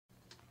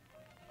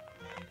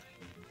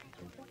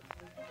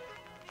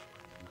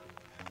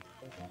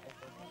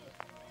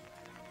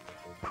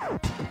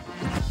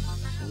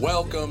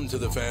Welcome to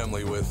the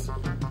family with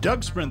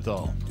Doug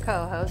Sprinthal,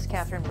 co-host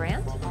Catherine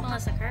Brandt,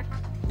 Melissa Kirk,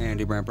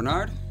 Andy Brandt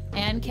Bernard,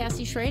 and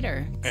Cassie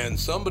Schrader. and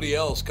somebody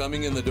else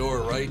coming in the door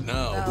right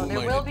now. So Who there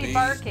might will it be be?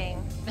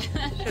 barking. Should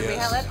we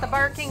let the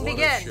barking What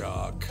begin? a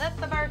shock. Let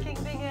the barking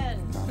begin.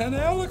 And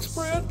Alex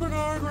Brandt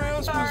Bernard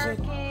Rasmussen.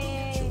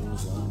 Barking.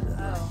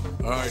 Oh.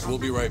 All right, we'll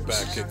be right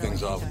back. Kick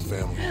things off with the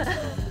family.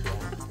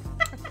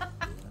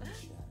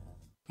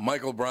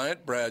 Michael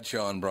Bryant,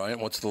 Bradshaw and Bryant,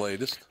 what's the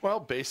latest?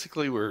 Well,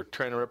 basically, we're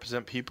trying to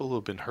represent people who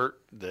have been hurt,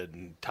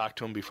 then talk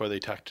to them before they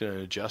talk to an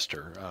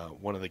adjuster.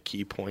 One of the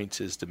key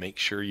points is to make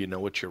sure you know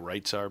what your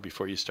rights are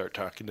before you start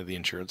talking to the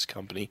insurance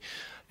company,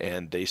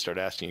 and they start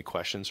asking you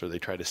questions or they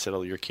try to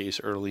settle your case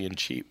early and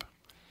cheap.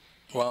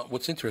 Well,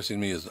 what's interesting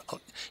to me is,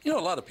 a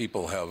lot of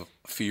people have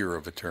fear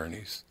of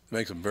attorneys. It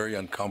makes them very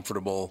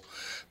uncomfortable.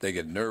 They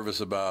get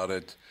nervous about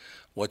it.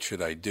 What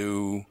should I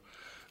do?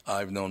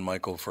 I've known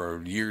Michael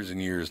for years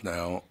and years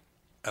now,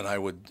 and I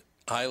would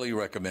highly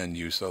recommend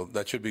you. So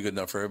that should be good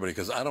enough for everybody,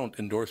 because I don't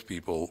endorse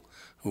people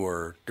who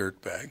are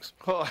dirtbags.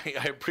 Well,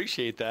 I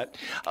appreciate that.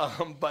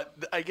 But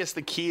I guess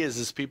the key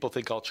is people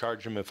think I'll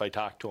charge them if I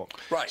talk to them.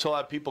 Right. So a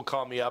lot of people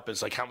call me up.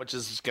 It's like, how much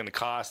is this going to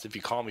cost if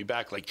you call me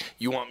back? Like,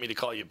 you want me to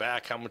call you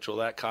back? How much will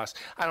that cost?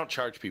 I don't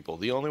charge people.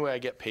 The only way I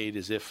get paid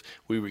is if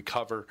we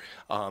recover,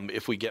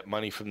 if we get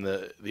money from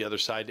the other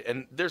side.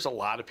 And there's a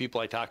lot of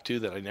people I talk to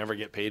that I never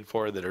get paid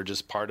for that are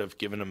just part of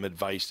giving them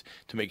advice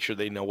to make sure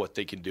they know what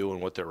they can do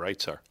and what their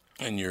rights are.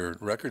 And your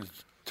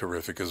record's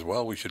terrific as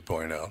well, we should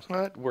point out.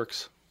 It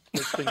works.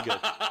 It's been good.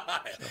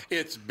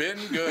 It's been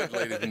good,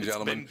 ladies and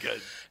gentlemen. It's been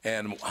good.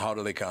 And how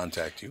do they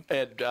contact you?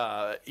 And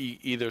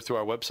either through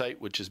our website,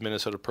 which is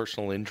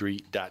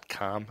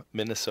minnesotapersonalinjury.com,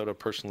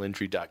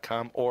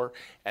 minnesotapersonalinjury.com, or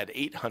at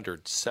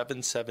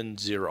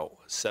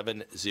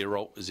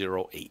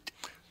 800-770-7008.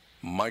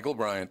 Michael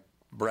Bryant,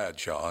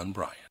 Bradshaw and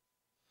Bryant.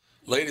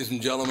 Ladies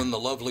and gentlemen, the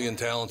lovely and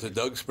talented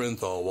Doug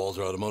Sprinthal, Walser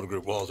Automotive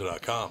Group,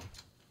 Walser.com.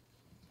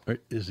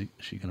 is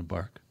she going to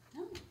bark?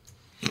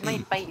 He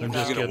might bite you. I'm though.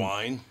 just You gonna kidding.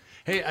 whine?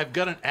 Hey, I've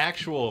got an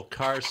actual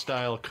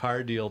car-style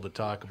car deal to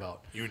talk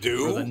about. You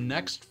do? For the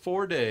next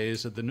 4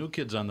 days at the New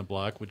Kids on the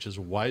Block, which is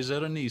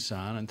YZ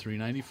Nissan on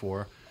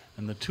 394,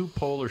 and the two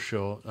Polar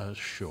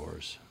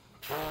Shores.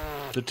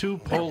 The two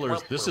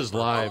Polars. This is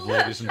live,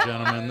 ladies and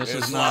gentlemen. This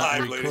It's is not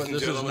live, ladies and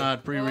this is gentlemen.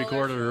 not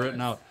pre-recorded or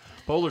written out.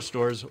 Polar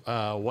Stores,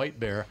 White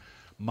Bear,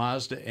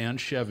 Mazda, and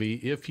Chevy.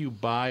 If you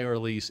buy or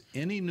lease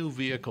any new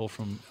vehicle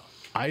from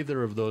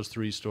either of those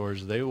three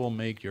stores, they will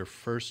make your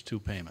first two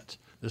payments.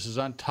 This is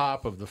on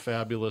top of the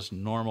fabulous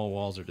normal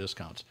Walser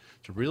discounts.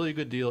 It's a really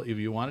good deal. If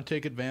you want to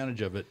take advantage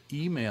of it,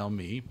 email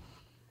me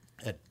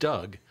at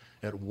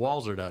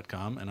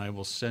doug@walser.com, and I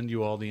will send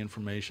you all the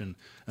information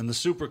and the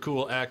super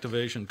cool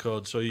activation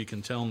code so you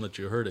can tell them that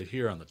you heard it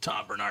here on the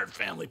Tom Bernard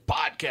Family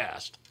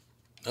Podcast.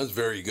 That's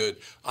very good.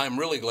 I'm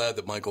really glad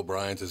that Michael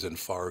Bryant is in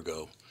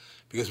Fargo,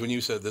 because when you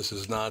said this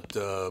is not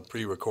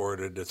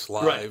pre-recorded, it's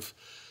live, Right.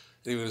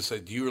 He would have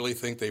said, do you really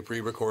think they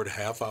pre-record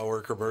half-hour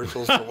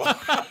commercials for what?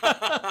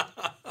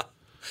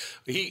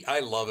 I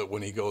love it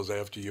when he goes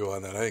after you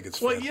on that. I think it's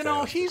fantastic.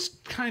 Well, he's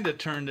kind of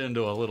turned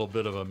into a little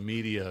bit of a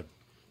media.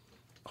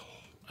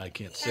 I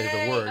can't say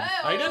the word.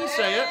 I didn't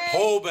say it.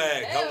 Whole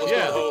bag. Help us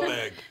Yeah. with whole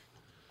bag.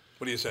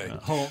 What do you say?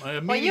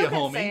 Well, Media you can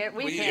homie. say it.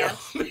 We can't.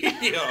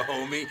 Media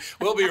homie.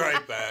 We'll be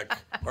right back.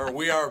 Or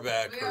we are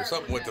back for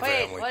something with the Wait,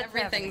 family. what's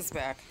Everything's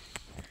back.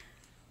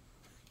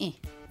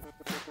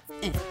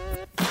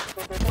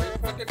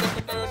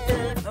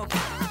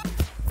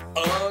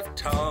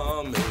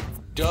 Atomic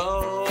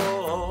Dog.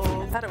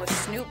 I thought it was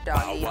Snoop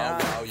Dogg. Wow,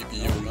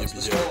 yippee,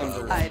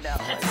 yippee, I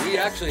know. We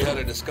actually had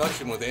a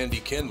discussion with Andy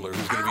Kindler,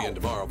 who's going to be in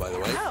tomorrow, by the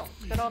way. Oh,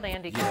 good old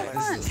Andy Kindler.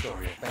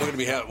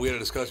 We had a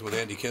discussion with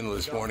Andy Kindler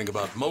this morning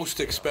about most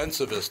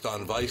expensivest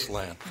on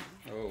Viceland.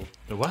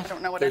 The what? I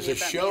don't know what There's any a of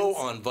that show means.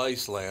 on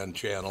Viceland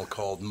channel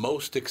called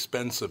Most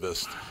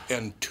Expensivest,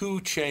 and 2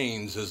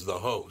 Chainz is the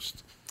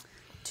host.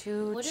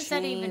 Two What does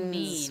that even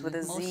chains mean? with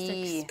a Most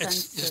Z.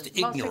 It's just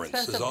expensive. ignorance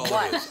is expensive all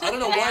what? it is. I don't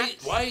know Hat?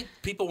 why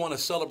people want to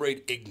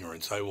celebrate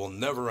ignorance. I will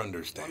never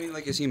understand. I mean,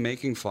 like, is he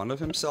making fun of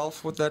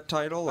himself with that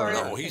title? Or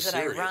No, he's Is it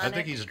serious. ironic? I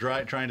think he's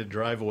trying to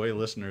drive away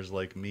listeners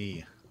like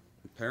me.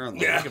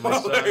 apparently. Yeah, Think of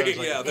myself there, as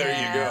like- yeah, there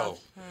you go.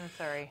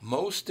 Sorry.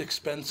 Most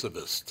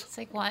expensivest. It's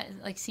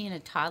like seeing a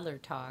toddler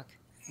talk.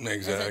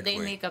 Exactly. They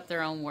make up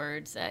their own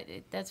words.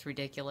 That's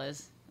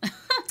ridiculous.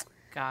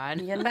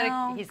 God. You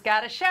know. He's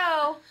got a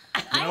show.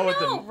 You know what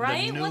know,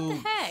 right? the What new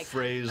the heck?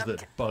 phrase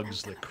that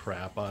bugs the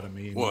crap out of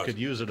me? What? You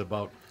could use it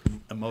about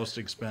the most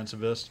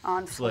expensivest.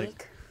 On It's fleek.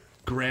 like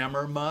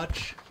grammar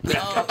much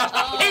Grammar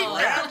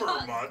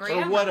much.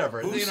 or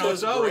whatever. Who It's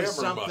says always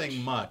grammar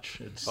something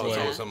much. It's Oh, like,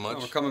 so so Oh, much.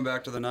 we're coming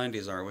back to the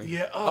 90s, are we?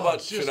 yeah. Oh, How about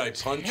it's should just I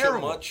punch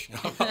terrible. you much?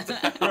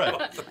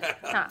 Right.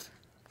 Huh.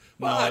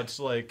 No, What? it's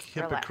like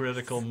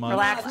hypocritical much.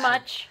 Relax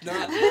much.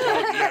 Not,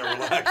 yeah,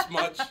 relax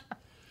much.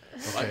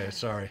 Okay,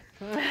 sorry.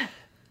 You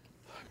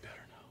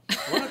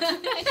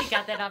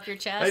got that off your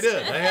chest? I did.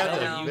 I had How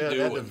to, are you I had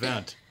to doing?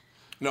 vent.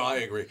 No, I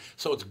agree.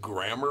 So it's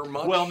grammar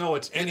much? Well, no,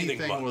 it's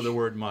anything much. with the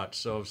word much.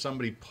 So if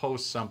somebody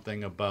posts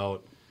something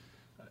about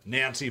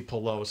Nancy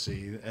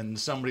Pelosi, and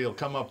somebody will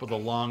come up with a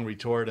long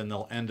retort, and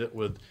they'll end it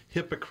with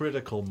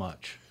hypocritical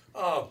much.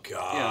 Oh,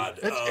 God.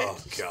 God.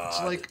 It's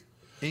like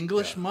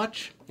English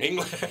much?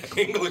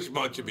 English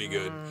much would be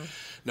good.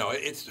 No,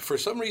 it's for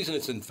some reason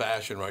it's in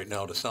fashion right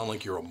now to sound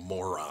like you're a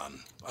moron.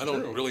 I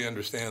don't really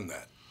understand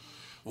that.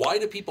 Why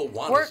do people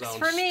want Works to sound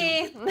for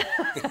me. stupid?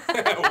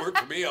 It worked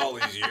for me all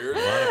these years.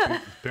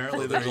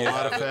 Apparently, there's a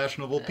lot of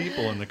fashionable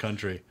people in the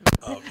country.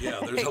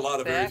 Yeah, there's a lot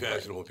of very Exactly.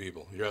 fashionable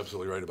people. You're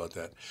absolutely right about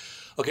that.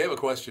 Okay, I have a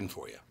question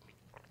for you.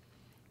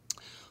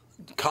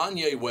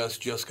 Kanye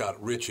West just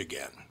got rich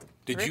again.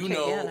 Did Rich you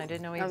know again. I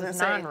didn't know he I was was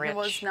going to say, non-rich. he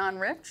was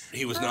non-rich?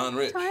 he was at the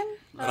non-rich? time?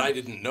 And I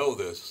didn't know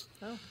this.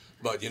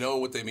 But you know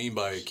what they mean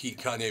by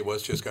Kanye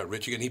West just got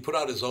rich again? He put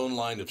out his own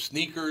line of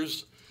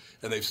sneakers,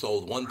 and they've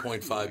sold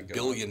 $1.5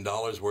 billion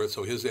worth.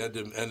 So his end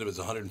of it is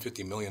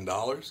 $150 million.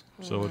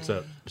 So what's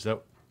that? Is that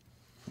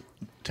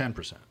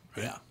 10%?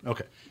 Yeah.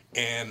 Okay.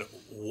 And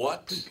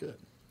what? Good.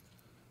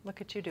 Look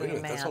at you Wait a doing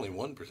minute, math. that's only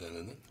 1%,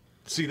 isn't it?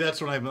 See, that's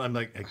what I'm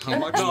like. I How can't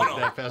much? do No, it no.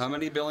 that fast. How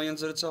many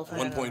billions did it sell for?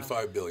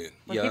 1.5 billion.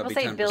 When Yeah, people it'd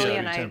be say 10%.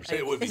 billion, Yeah, I, it'd be 10%.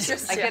 It would be It's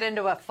just- I get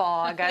into a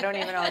fog. I don't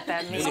even know what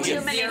that means. Too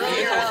many It zeros.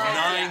 was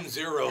 9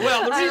 zeros.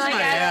 Well, the I'm reason like, I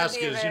I don't ask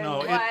is, even-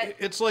 it, what?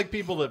 it's like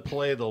people that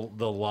play the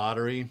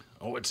lottery.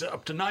 Oh, it's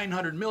up to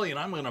 900 million.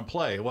 I'm going to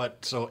play.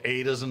 What? So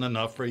 8 isn't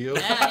enough for you?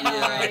 I know,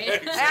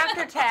 right?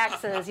 After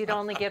taxes, you'd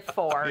only get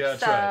 4. Yeah,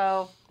 that's so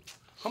right.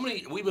 How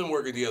many? We've been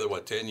working together,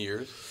 10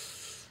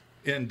 years?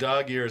 In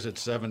dog years,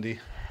 it's 70.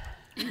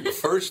 The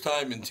first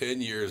time in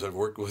 10 years I've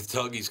worked with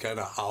Doug, he's kind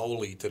of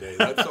howly today.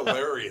 That's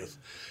hilarious.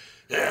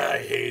 Yeah, I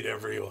hate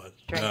everyone.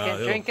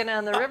 drinking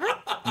on the river.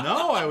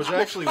 No, I was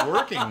actually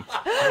working.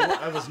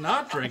 I was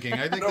not drinking.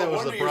 I think No that was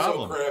wonder the you're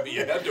problem. so crabby.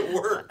 You had to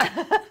work.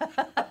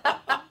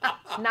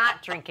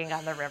 Not drinking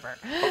on the river.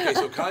 Okay,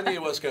 so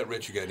Kanye West got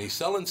rich again. He's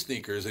selling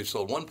sneakers. They've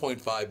sold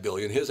 1.5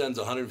 billion. His end's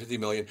 150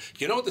 million. Do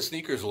you know what the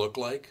sneakers look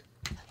like?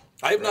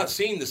 I have not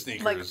seen the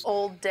sneakers. Like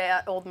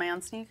old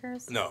man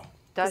sneakers? No.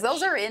 Because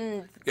those are in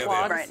Yeah, they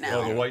clog are. right now.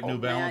 Oh, the white New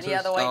Old man. Balances?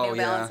 Yeah, the white Oh, New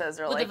yeah. Balances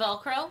are With like, the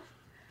Velcro?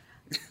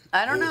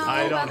 I don't know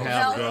I don't about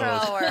have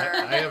Velcro those.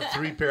 or... I have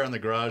 3 pair in the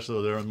garage,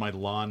 though. They're in my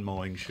lawn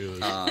mowing shoes.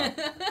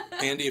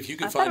 Andy, if you I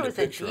can thought find it a was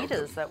picture of them.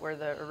 Adidas that were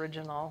the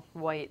original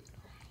white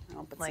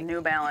Nope, it's Like-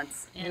 New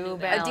Balance. New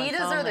Balance. Adidas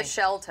are only. the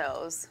shell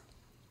toes.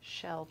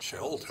 Shell.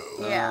 Shell toe.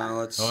 Yeah.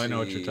 Let's Oh, I know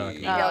what see. you're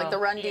talking Yeah, about. like the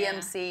Run Yeah.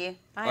 DMC.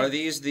 Are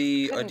these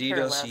the couldn't care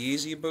Adidas less.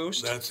 Yeezy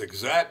Boost? That's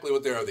exactly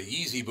what they are. The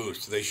Yeezy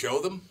Boost. Do they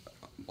show them?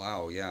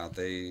 Wow, yeah,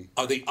 they.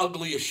 Are the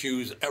ugliest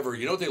shoes ever.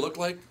 You know what they look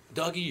like?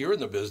 Dougie, you're in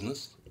the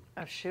business.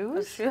 Of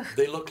shoes?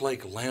 They look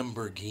like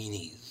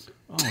Lamborghinis.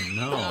 Oh,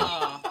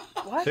 no.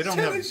 What? They don't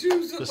have...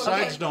 The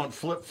sides don't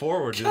flip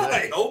forward, do God, I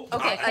they? hope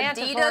Okay, not. can't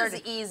Adidas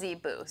afford- Easy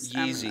Boost.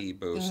 Yeezy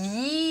Boost.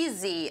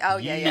 Yeezy. Oh,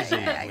 yeah. It's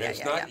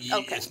not,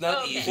 Okay. it's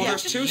not easy. Well,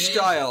 there's 2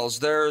 styles.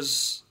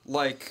 There's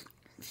like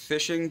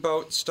fishing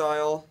boat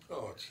style,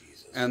 Oh,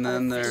 Jesus. and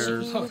then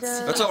there's.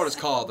 That's not what it's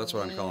called. That's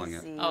what I'm calling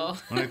it. Oh.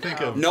 When I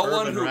think of No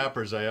one urban who-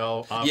 rappers, I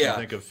often Yeah.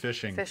 think of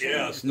fishing. Fishing.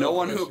 Yes. No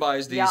one who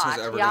buys these has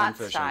ever done yacht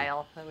fishing.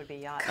 style. That would be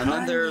yacht. And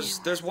then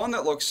there's one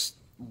that looks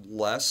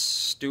less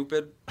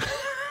stupid.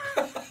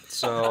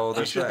 So They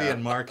there's should be that.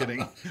 in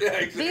marketing. Yeah,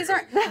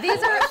 exactly.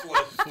 These are That's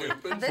less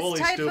stupid. this Fully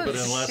type stupid of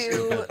and less shoe.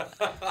 stupid.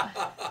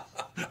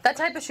 That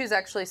type of shoe is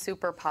actually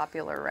super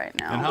popular right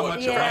now. And how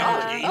much,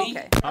 Yeah.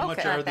 Okay. how much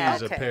okay. are bad.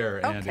 these a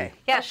pair, Andy? Okay.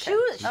 Yeah, Okay.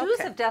 shoes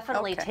Okay. have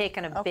definitely Okay.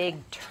 taken a Okay.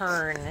 big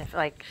turn,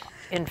 like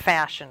in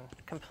fashion,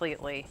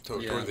 completely.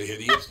 Toward Yeah. the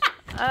hideous.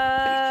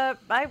 I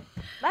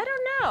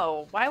don't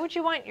know. Why would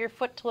you want your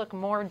foot to look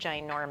more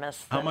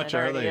ginormous? How than much it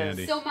are already they, is?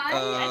 Andy? So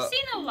I've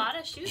seen a lot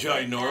of shoes.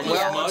 like Ginormous. that.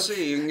 Well, much? let's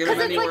see. You can get Because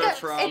them anywhere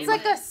from. it's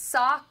like a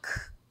sock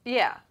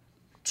Yeah.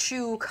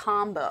 shoe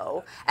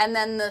combo, and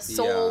then the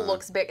sole Yeah.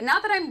 looks big.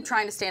 Not that I'm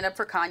trying to stand up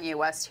for Kanye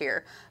West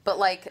here, but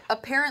like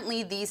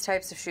apparently these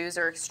types of shoes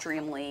are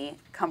extremely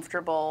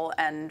comfortable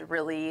and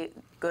really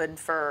good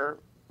for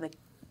like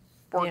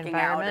working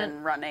out environment?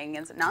 and running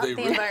and not They the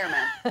really-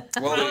 environment.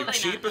 Well, the not.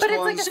 cheapest But it's like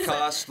ones a-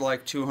 cost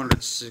like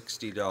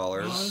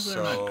 $260. those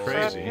are not So For a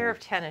crazy. pair of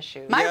tennis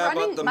shoes. My yeah,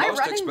 running- but the my most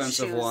running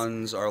expensive shoes-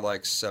 ones are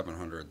like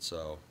 $700.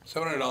 So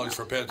 $700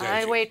 for a pair of I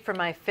tennis shoes. wait for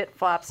my Fit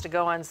Flops to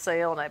go on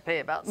sale, and I pay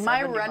about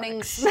My $70.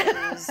 running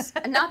shoes,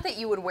 not that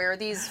you would wear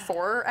these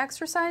for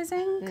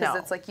exercising, because No.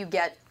 it's like you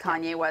get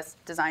Kanye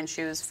West design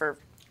shoes for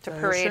to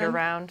parade fashion,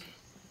 around.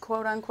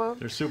 quote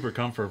unquote. They're super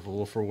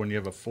comfortable for when you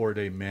have a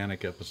 4-day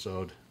manic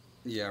episode.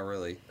 yeah,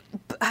 really.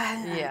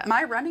 Yeah.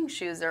 My running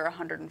shoes are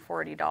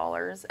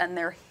 $140, and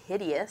they're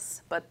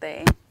hideous, but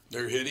they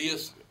They're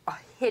hideous. are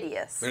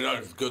hideous. They're not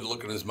as good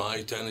looking as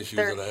my tennis shoes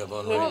They're that I have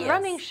on. hideous. right Well,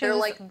 running shoes- They're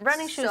like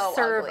running shoes so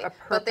serve ugly, a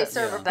but they purpose.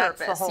 serve Yeah. a That's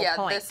the purpose. whole yeah,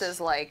 point. this is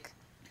like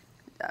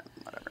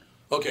whatever.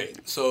 Okay,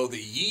 so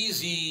the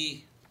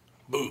Yeezy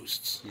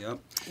Boosts. Yep.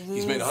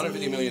 He's made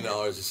 $150 million.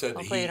 He said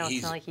Hopefully you don't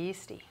he's smell like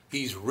yeasty.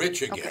 he's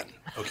rich again.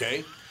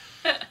 Okay.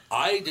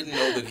 I didn't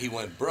know that he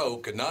went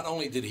broke, and not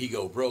only did he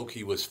go broke,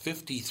 he was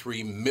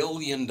 $53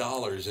 million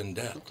in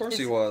debt. Of course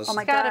he was. Oh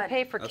my Got to God.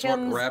 pay for That's what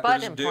Kim's rappers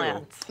butt do.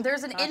 implants.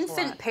 There's an That's a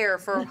infant lot. pair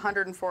for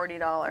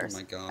 $140. Oh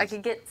my God. I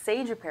could get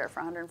Sage a pair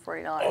for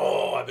 $140.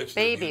 Oh, I bet you they're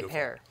Baby beautiful.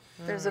 pair.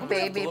 There's a I'm gonna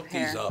have to baby look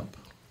pair. these up.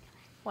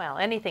 Well,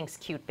 anything's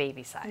cute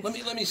baby size.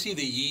 Let me see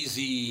the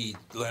Yeezy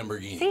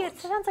Lamborghini. See, it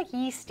ones. sounds like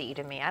yeasty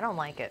to me. I don't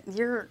like it.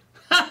 You're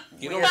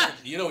You know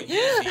what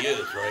Yeezy is,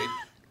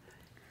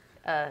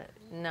 right?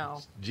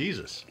 No.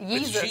 Jesus.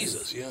 It's Yeezus.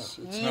 Jesus, yeah.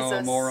 Yeezus. No,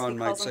 a moron He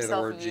might calls say the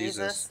himself word Yeezus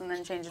Jesus. and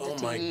then changes Oh it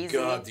to my Yeezy.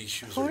 God, these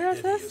shoes Who are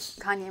does this? hideous.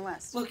 Kanye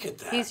West. Look at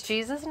that. He's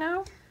Jesus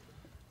now?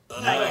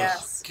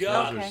 Yes.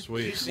 God. Those are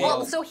sweet. You see-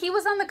 Well, so he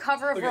was on the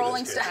cover of Look at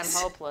Rolling this guy. I'm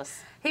Stone. hopeless.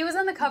 He was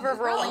on the cover of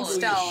Rolling Ugliest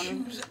Stone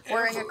shoes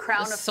wearing a ever.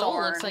 crown The of sole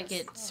thorns. looks like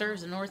it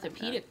serves an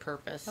orthopedic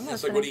purpose.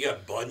 It's like, what do you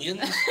got, bunions?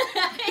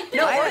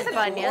 No, I have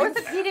bunions.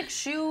 orthopedic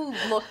shoe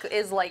look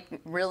is like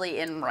really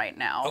in right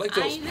now. I like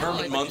those I know, Herman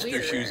it's Munster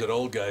weird. shoes that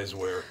old guys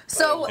wear.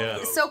 So, I love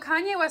those. so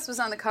Kanye West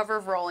was on the cover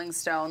of Rolling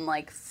Stone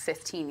like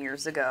 15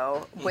 years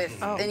ago with,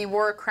 and he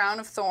wore a crown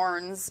of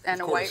thorns and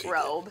a course white he did.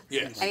 robe.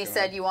 Yes. And he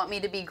said, "You want me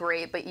to be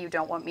great, but you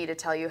don't want me to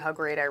tell you how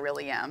great I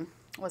really am."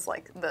 Was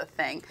like the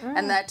thing,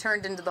 and that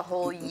turned into the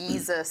whole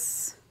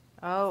Yeezus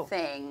Oh.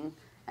 thing,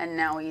 and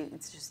now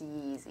it's just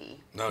Yeezy.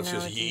 No, it's No,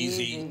 just it's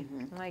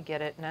Yeezy. I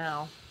get it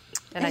now.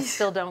 And I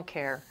still don't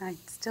care. I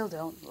still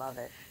don't love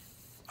it.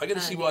 I got to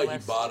see Kanye why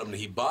West. he bottomed.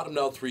 He bottomed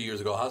out 3 years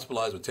ago,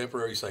 hospitalized with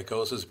temporary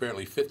psychosis,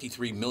 apparently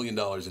 $53 million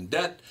in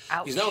debt.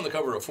 Ouch. He's now on the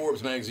cover of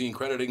Forbes magazine,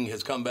 crediting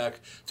his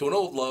comeback to an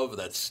old love,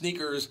 that's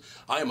sneakers.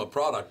 I am a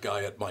product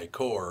guy at my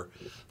core.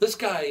 This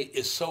guy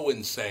is so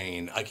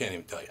insane, I can't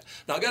even tell you.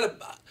 Now,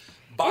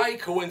 by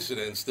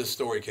coincidence, this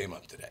story came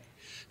up today.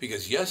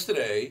 Because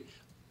yesterday,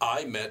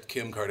 I met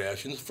Kim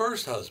Kardashian's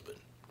first husband,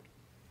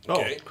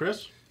 Okay. Oh,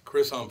 Chris?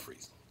 Chris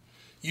Humphries.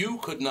 You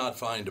could not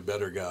find a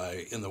better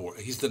guy in the world.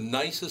 He's the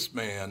nicest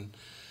man,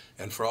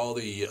 and for all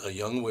the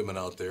young women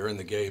out there and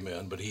the gay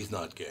men, but he's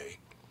not gay.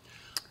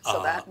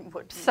 So that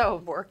would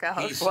work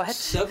out. He's What?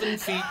 7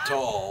 feet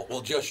tall.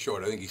 Well, just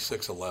short. I think he's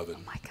 6'11". Oh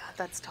my God,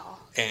 that's tall.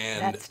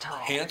 And That's tall.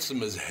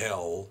 handsome as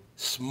hell,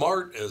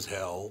 smart as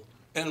hell,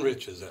 and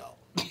rich as hell.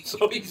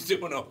 So he's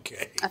doing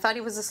okay. I thought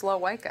he was a slow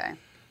white guy.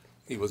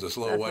 He was a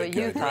slow That's white what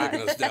guy you thought.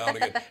 dragging us down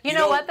again. You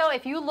know what, though?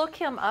 If you look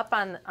him up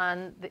on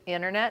the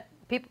internet,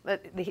 people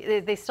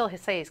they still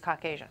say he's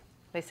Caucasian.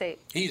 They say,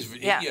 He's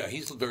Yeah.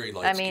 he's very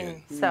light I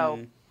skinned. mean, so,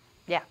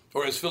 yeah.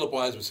 Or as Philip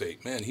Wise would say,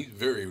 man, he's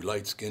very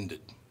light skinned.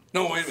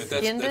 No, wait a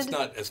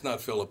minute. That's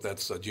not Philip.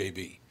 That's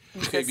JB.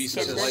 JB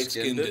says skinned? light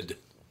skinned.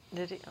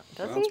 Did he? Does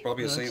Well, he? it's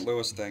probably a St.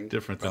 Louis thing.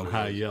 Different than Probably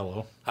high is.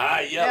 yellow.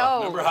 High yellow. Oh,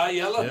 Remember high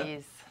yellow?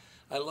 Jeez.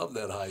 I love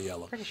that high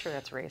yellow. Pretty sure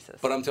that's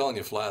racist. But I'm telling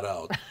you flat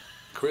out,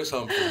 Chris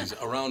Humphries,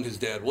 around his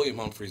dad, William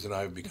Humphries, and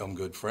I have become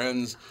good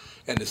friends.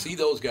 And to see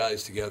those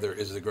guys together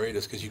is the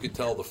greatest because you could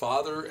tell the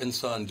father and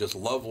son just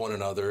love one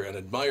another and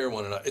admire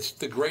one another. It's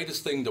the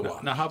greatest thing to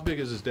watch. Now, how big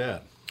is his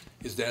dad?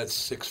 His dad's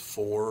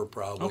 6'4",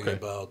 probably Okay.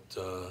 about.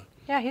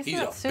 yeah, he's a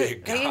not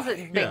big guy. He's a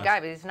big Yeah. guy,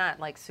 but he's not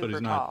like But super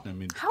he's tall. not. I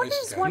mean, How Nice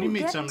does guy. one when you meet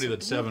get somebody to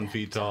that's be 7 that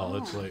feet tall,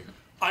 it's like.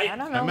 I don't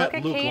know. I look met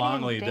at Luke Katie and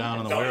Longley down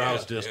in the David. Oh, yeah,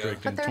 warehouse yeah.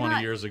 district But they're 20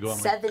 not years ago. I'm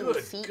like, 7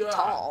 good feet God.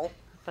 tall.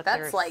 But That's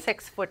there's like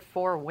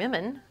 6'4"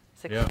 women,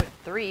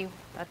 6'3". Yeah.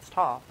 That's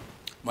tall.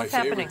 My What's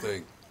favorite happening?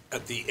 thing,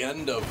 at the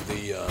end of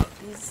the,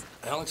 these-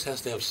 Alex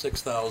has to have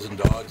 6,000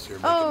 dogs here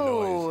making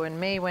Oh, noise. and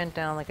May went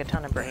down like a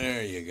ton of bricks.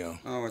 There you go.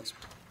 Oh, it's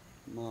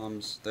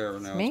Mom's there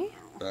now. Me?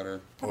 It's better.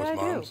 What Oh, did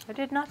it's I do? Mom's. I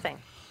did nothing.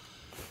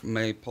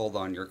 May pulled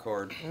on your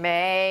cord.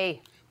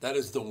 May. That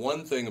is the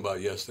one thing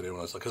about yesterday when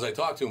I was, because I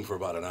talked to him for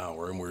about an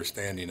hour and we were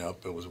standing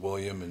up. It was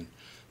William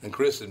and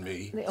Chris and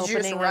me. The Did you just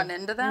opening run of-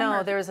 into them, No,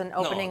 or- there was an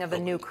opening of a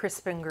new opening.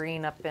 Crisp and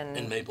Green up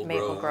in Maple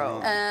Grove.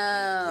 Grove.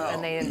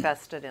 And they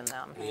invested in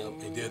them. Yeah,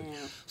 they did.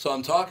 So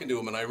I'm talking to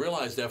him, and I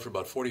realized after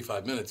about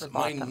 45 minutes,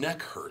 my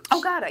neck hurts.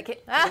 Oh God, I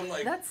get. I'm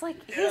like, That's like.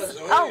 yeah, He's,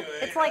 so Oh, anyway,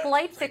 it's like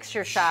light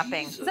fixture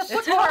shopping. Jesus.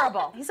 It's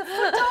horrible. he's a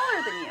foot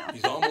taller than you.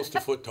 He's almost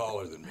a foot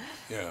taller than me.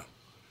 Yeah.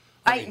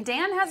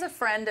 Dan has a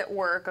friend at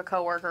work, a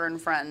coworker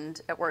and friend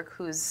at work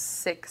who's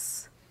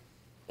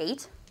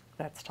 6'8",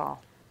 That's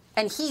tall.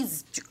 and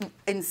he's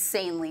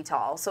insanely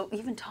tall. So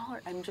even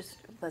taller.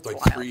 That's Like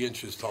wild. 3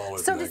 inches taller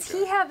So than does that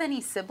he guy. have any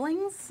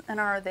siblings, and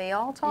are they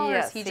all tall? or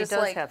Yes, is he he just does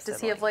like? have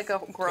Does he have like a I've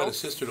got a growth?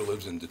 sister that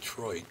lives in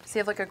Detroit. Does he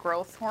have like a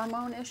growth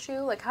hormone issue?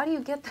 Like, how do you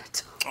get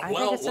that tall? think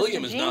Well, it's just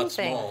William a is gene not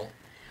thing. small.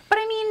 But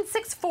I mean,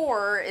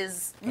 6'4"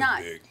 is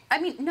not. big. I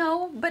mean,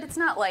 no, but it's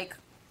not like.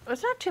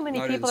 There's not too many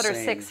Not people that are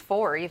insane.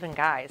 6'4", even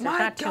guys. There's My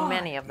not too God.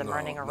 many of them No,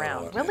 running not a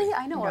around. lot. Really,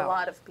 I know a No.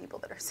 lot of people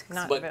that are 6'4".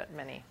 Not But- that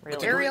many, the really.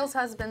 great- Ariel's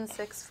husband's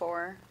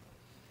 6'4".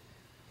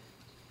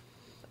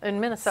 In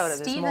Minnesota,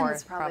 there's Steven's more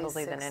probably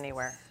probably than 6'.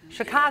 anywhere.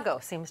 Chicago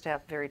seems to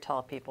have very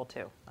tall people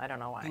too. I don't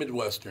know why.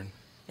 Midwestern.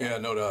 Yeah,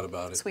 no doubt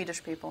about it.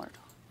 Swedish people are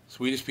tall.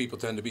 Swedish people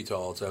tend to be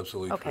tall. It's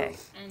absolutely Okay.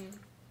 true. And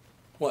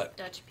What?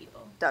 Dutch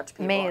people. Dutch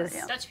people. Maize.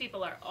 Yeah. Dutch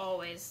people are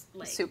always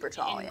like Super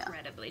tall, yeah.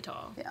 incredibly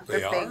tall. Yeah. They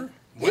They're are? big.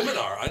 Women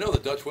are. I know the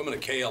Dutch women at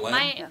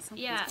KLM.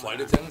 Yeah,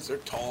 Flight attendants, they're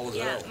tall as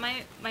yeah. hell.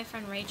 My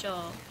friend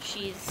Rachel,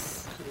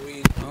 she's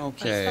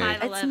Okay.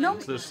 5'11". It's no.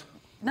 This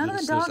None of the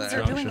this dogs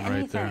are doing junction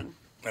right there. anything.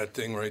 That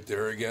thing right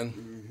there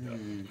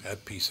again.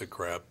 That piece of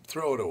crap.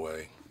 Throw it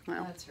away.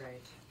 That's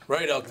right.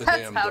 Right out the That's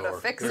damn how to door.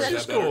 fix There's it. that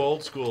Just better. go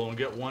old school and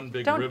get one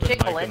big Don't ribbon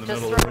jiggle mic it. in the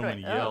Just middle of the throw room it.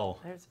 and Oh, yell.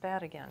 there's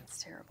bad again.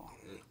 It's terrible.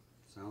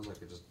 Sounds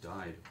like it just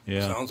died.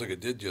 Yeah. Sounds like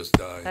it did just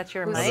die. That's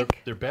your Well, they're,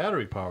 mic? they're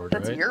battery powered,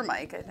 That's right? your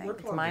mic, I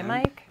think. We're my plugged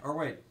in. mic? Oh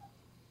wait.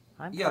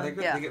 I'm Yeah, fine.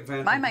 Yeah. they get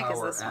Phantom My mic is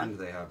power this one. and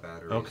they have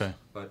batteries. Okay.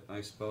 But I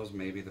suppose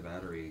maybe the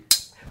battery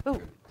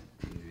Ooh.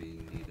 could be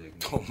needed.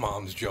 Oh,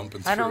 mom's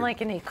jumping through. I don't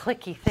like any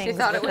clicky things She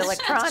thought with it was.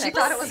 electronics. She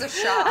thought it was a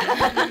shot.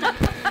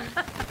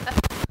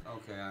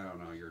 Okay, I don't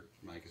know. Your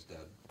mic is dead.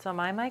 So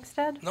my mic's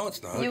dead? No,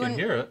 it's not. I can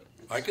hear it.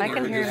 I can I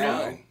can hear it hear just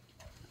it. fine.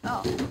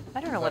 Oh.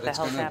 I don't know what the it's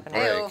hell's gonna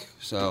happening. Ew. break,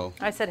 so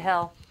I said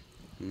hell.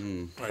 All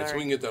right, so Sorry. we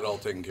can get that all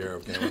taken care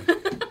of, can't we?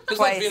 Just Twice.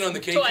 like being on the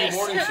KQ Twice.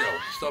 Morning Show.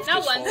 Stuff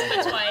Not just once, falls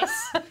but apart.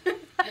 twice.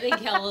 I think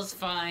hell is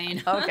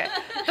fine. Okay.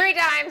 3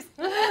 times.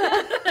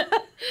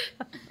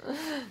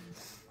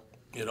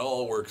 It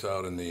all works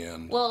out in the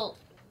end. Well,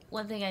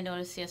 one thing I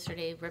noticed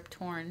yesterday, Rip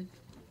Torn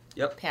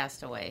yep.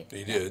 passed away.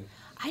 He did.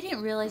 I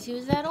didn't realize he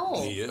was that old.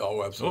 Oh,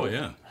 Oh, absolutely.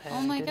 yeah.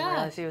 Oh my Didn't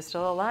realize gosh. he was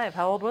still alive.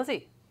 How old was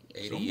he?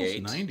 He's almost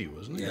 88. 90,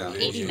 wasn't he? Yeah.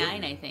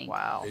 89, I think.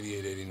 Wow.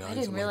 88, 89. I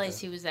didn't realize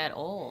he was that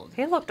old.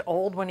 He looked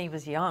old when he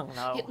was young, though.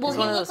 Well, He's he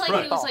one of looked those like he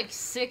was people. like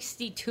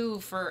 62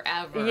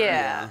 forever.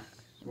 Yeah.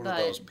 One But-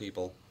 of those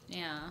people.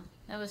 Yeah,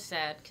 that was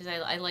sad because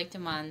I liked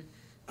him on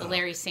the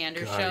Larry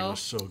Sanders God, he show. was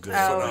so good.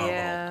 Oh, Phenomenal.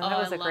 yeah. Oh, That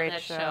was I a love great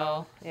that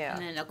show. Yeah.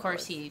 And then, of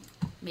course, he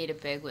made it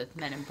big with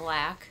Men in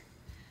Black.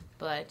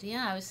 But,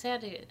 yeah, I was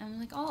sad. I'm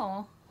like,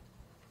 oh.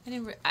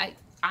 I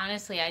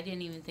honestly, I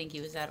didn't even think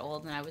he was that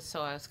old. And I was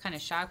kind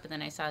of shocked. But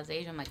then I saw his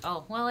age. I'm like,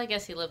 oh, well, I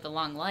guess he lived a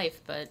long life.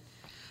 But,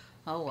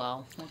 oh,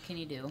 well, what can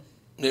you do?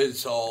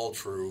 It's all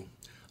true.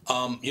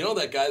 You know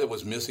that guy that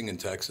was missing in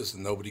Texas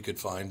and nobody could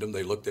find him?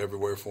 They looked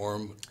everywhere for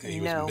him and he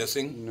No. was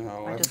missing?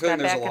 No, I I'm just feeling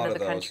got there's back a lot into of the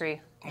those.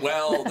 country.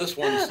 Well, this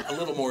one's a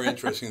little more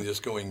interesting than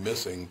just going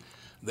missing.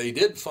 They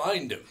did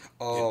find him.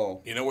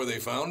 Oh. You know where they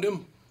found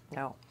him?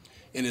 No.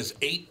 In his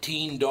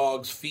 18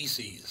 dogs'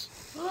 feces.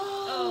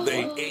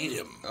 They ate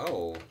him.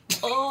 Oh.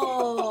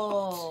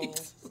 Oh.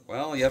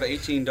 Well, you have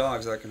 18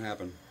 dogs. That can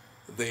happen.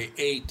 They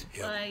ate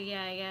him.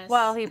 Yeah, I guess.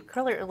 Well, he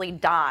clearly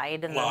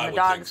died, and Well, I then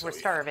the would think dogs so, were yeah.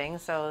 starving.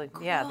 So,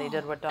 yeah, they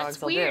did what dogs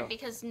That's will weird do.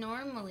 because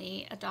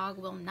normally a dog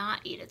will not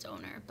eat its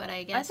owner, but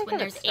I guess think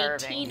when if there's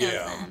it's starving. 18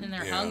 Yeah. of them, And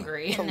they're Yeah.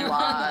 hungry. and they're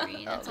lot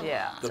hungry, that's a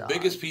Yeah. lot. The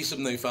biggest piece of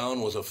them they found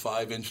was a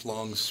 5-inch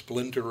long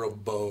splinter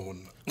of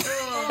bone.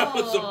 That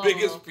was the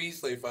biggest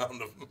piece they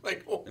found of him.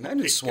 Like, oh my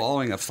Imagine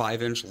swallowing a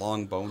 5-inch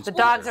long bone. The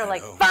dogs are I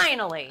like, know.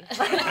 finally!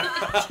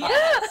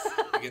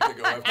 I get to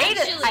go after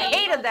I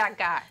hated that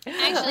guy.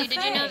 Actually,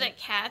 did you know that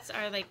cats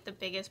are like the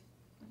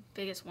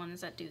biggest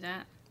ones that do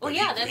that? Well,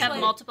 yeah, They that's have why.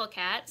 multiple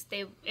cats.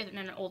 If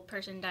an old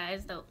person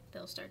dies,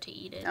 they'll start to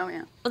eat it. Oh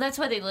yeah. Well, that's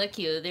why they lick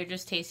you. They're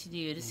just tasting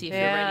you to see if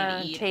you're Yeah,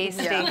 ready to eat.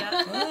 tasty.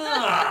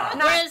 Yeah.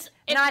 Whereas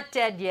if, Not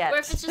dead yet. or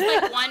if it's just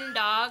like one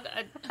dog,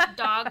 a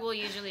dog will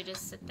usually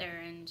just sit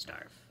there and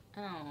starve.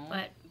 Oh.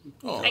 But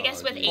Oh, I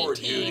guess with poor 18,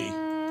 Judy.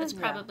 that's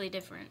probably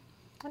different.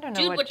 I don't know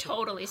Jude what would you-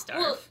 totally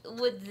starve.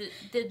 Well,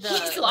 did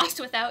He's the lost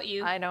without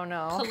you. I don't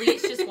know.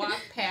 police just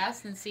walk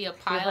past and see a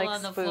pile like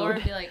on the food. floor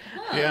and be like,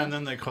 huh. Yeah, and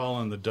then they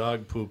call in the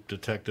dog poop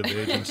detective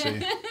agency.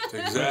 That's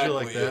How'd exactly you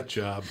like that it.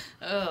 job?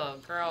 Oh,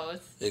 gross.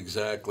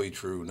 Exactly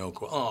true.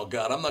 Oh,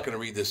 God, I'm not going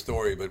to read this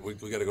story, but we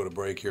got to go to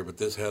break here. But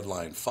this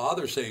headline,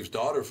 father saves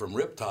daughter from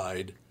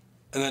riptide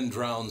and then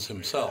drowns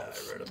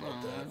himself. I read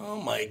about that.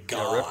 Oh, my Yeah,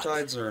 God.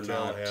 riptides are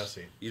not.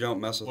 Tallahassee. You don't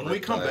mess with When riptides. we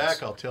come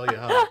back, I'll tell you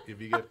how. If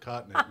you get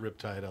caught in a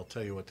riptide, I'll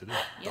tell you what to do.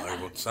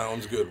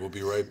 Sounds good. We'll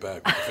be right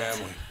back with the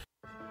family.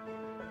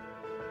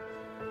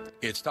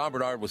 It's Tom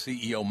Bernard with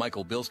CEO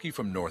Michael Bilski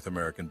from North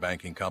American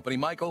Banking Company.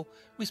 Michael,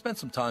 we spent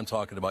some time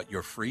talking about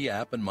your free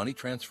app and money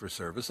transfer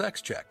service,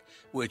 XCheck,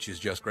 which is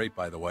just great,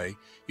 by the way.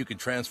 You can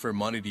transfer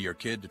money to your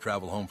kid to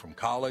travel home from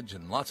college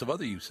and lots of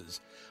other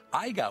uses.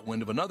 I got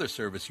wind of another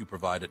service you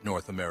provide at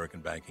North American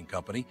Banking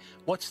Company.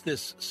 What's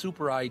this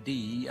Super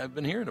ID I've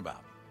been hearing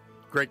about?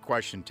 Great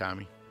question,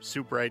 Tommy.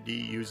 Super ID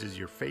uses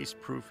your face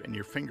proof and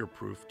your finger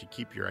proof to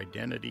keep your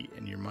identity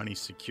and your money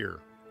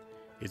secure.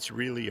 It's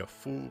really a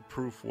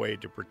foolproof way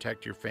to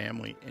protect your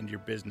family and your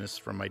business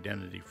from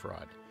identity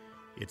fraud.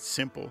 It's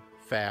simple,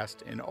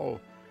 fast, and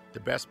the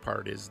best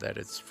part is that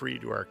it's free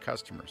to our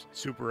customers.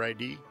 Super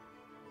ID,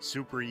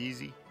 super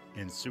easy,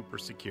 and super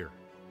secure.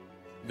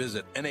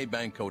 Visit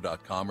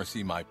nabankco.com or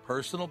see my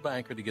personal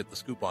banker to get the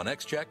scoop on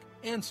XCheck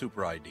and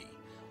Super ID.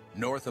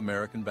 North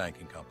American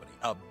Banking Company,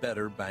 a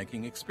better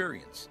banking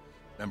experience.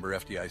 Member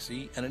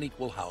FDIC and an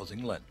equal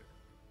housing lender.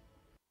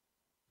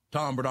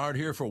 Tom Bernard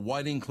here for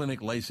Whiting Clinic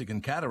LASIK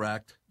and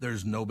Cataract.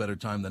 There's no better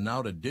time than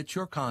now to ditch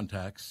your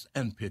contacts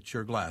and pitch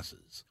your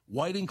glasses.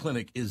 Whiting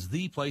Clinic is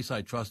the place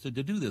I trusted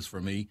to do this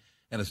for me,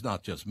 and it's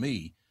not just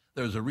me.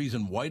 There's a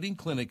reason Whiting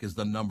Clinic is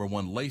the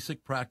 #1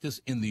 LASIK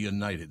practice in the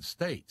United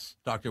States.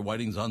 Dr.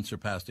 Whiting's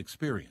unsurpassed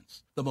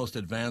experience, the most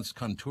advanced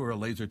Contura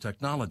laser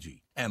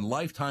technology, and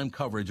lifetime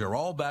coverage are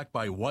all backed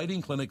by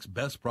Whiting Clinic's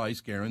best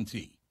price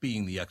guarantee.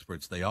 Being the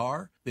experts they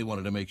are, they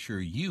wanted to make sure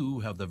you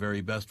have the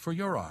very best for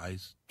your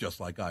eyes, just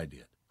like I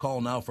did.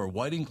 Call now for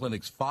Whiting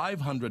Clinic's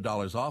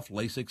 $500 off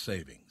LASIK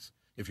savings.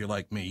 If you're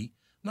like me,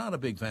 not a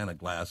big fan of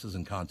glasses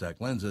and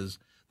contact lenses,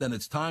 then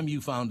it's time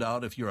you found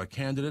out if you're a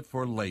candidate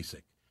for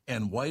LASIK.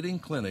 And Whiting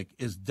Clinic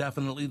is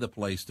definitely the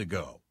place to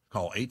go.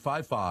 Call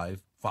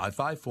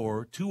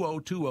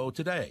 855-554-2020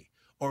 today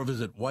or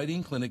visit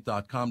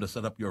whitingclinic.com to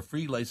set up your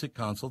free LASIK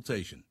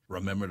consultation.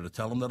 Remember to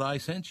tell them that I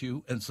sent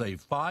you and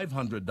save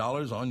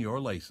 $500 on your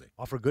LASIK.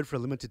 Offer good for a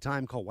limited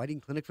time. Call Whiting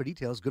Clinic for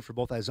details. Good for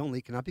both eyes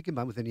only. Cannot be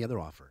combined with any other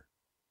offer.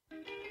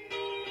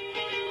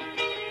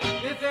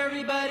 If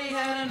everybody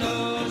had an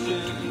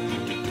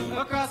ocean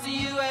across the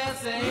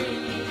USA,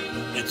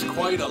 it's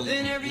quite a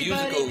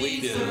musical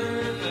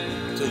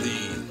lead-in to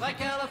the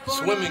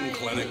swimming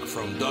clinic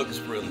from Doug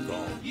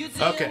Sprinthal.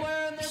 Okay,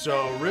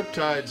 so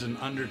riptides and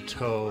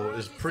undertow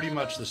is pretty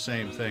much the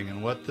same thing,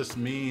 and what this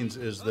means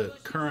is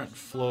that current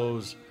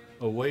flows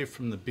away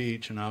from the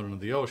beach and out into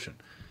the ocean,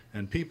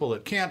 and people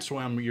that can't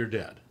swim, you're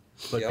dead.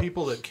 But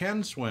people that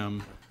can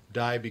swim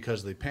die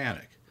because they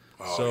panic.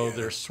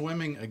 They're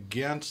swimming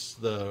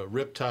against the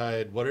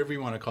riptide, whatever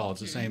you want to call it,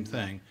 it's the same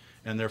thing,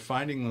 and they're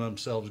finding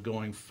themselves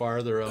going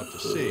farther out to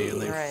sea,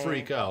 and they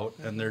freak out,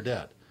 and they're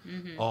dead.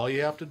 All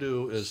you have to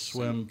do is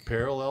swim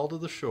parallel to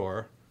the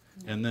shore,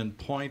 and then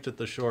point at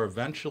the shore.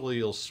 Eventually,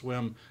 you'll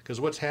swim,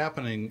 because what's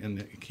happening,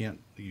 and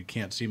you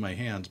can't see my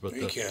hands, but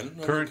the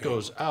current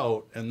goes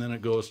out, and then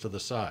it goes to the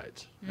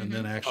sides, and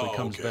then actually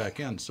comes back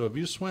in. So if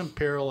you swim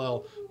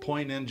parallel,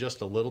 point in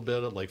just a little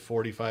bit at like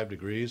 45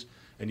 degrees,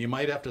 and you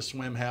might have to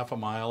swim half a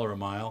mile or a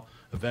mile.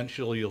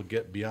 Eventually, you'll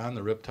get beyond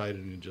the riptide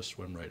and you just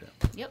swim right in.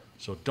 Yep.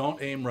 So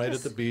don't aim right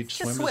at the beach.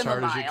 Swim as swim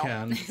hard a as you mile.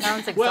 can.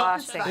 Sounds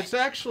exhausting. It's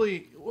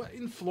actually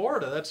in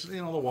Florida. That's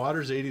the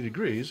water's 80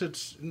 degrees.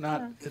 It's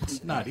not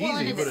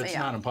easy, but it's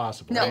not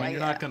impossible. No, I mean,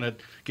 you're not going to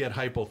get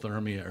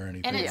hypothermia or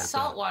anything. And it's like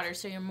salt that. water,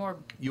 so you're more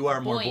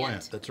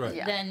buoyant. That's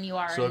right. Than you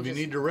are. So if you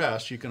need to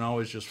rest, you can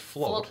always just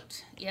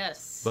float.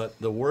 Yes. But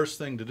the worst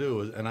thing to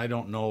do is, and I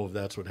don't know if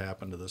that's what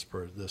happened to this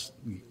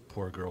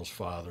poor girl's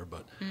father,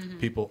 but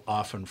people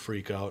often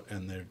freak out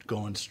and they're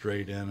going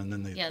straight in, and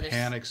then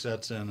panic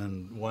sets in,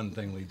 and one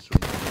thing leads to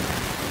another.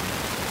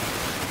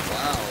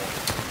 Wow.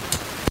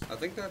 I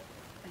think that.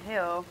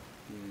 Ew.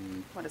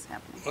 What is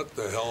happening? What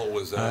the hell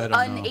was that?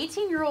 I don't An know.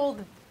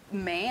 18-year-old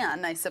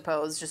man, I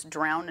suppose, just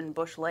drowned in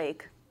Bush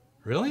Lake.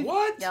 Really?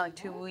 What? Yeah, like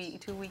two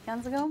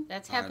weekends ago.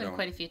 That's happened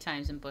quite a few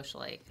times in Bush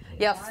Lake.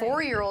 Yeah, a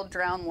 4-year-old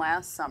drowned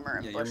last summer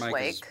in Bush your mic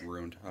Lake. is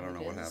ruined. I don't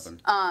know what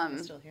happened.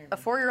 A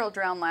 4-year-old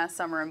drowned last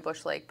summer in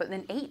Bush Lake, but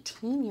an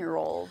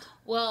 18-year-old.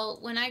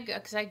 Well,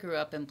 because I grew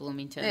up in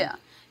Bloomington,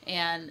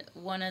 and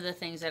one of the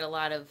things that a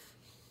lot of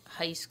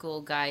high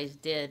school guys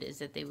did is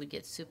that they would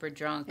get super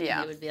drunk and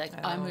they would be like,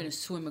 I'm going to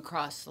swim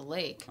across the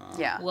lake.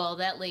 Well,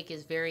 that lake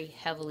is very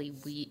heavily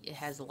it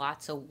has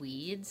lots of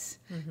weeds.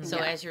 So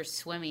as you're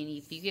swimming,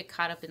 if you get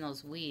caught up in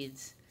those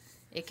weeds,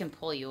 it can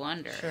pull you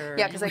under. Sure.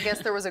 Yeah, because I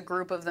guess there was a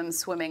group of them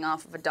swimming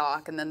off of a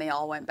dock, and then they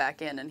all went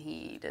back in, and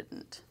he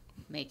didn't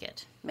make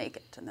it, and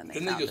then they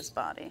found his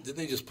body. Didn't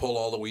they just pull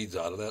all the weeds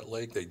out of that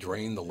lake? They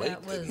drained the lake?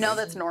 No,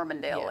 that's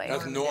Normandale Lake.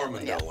 That's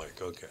Normandale Lake,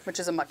 okay. Which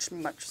is a much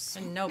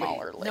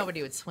smaller lake.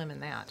 Nobody would swim in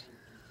that.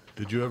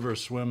 Did you ever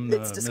swim the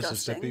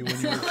Mississippi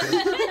when you were a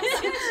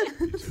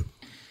kid?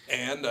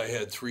 And I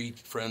had 3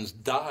 friends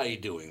die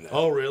doing that.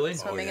 Oh, really?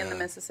 Swimming in the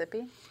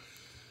Mississippi?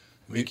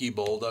 Mickey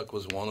Bolduck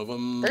was one of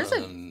them. There's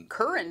a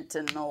current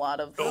in a lot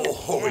of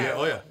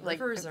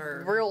like rivers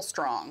are real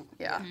strong.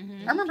 Yeah.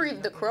 I remember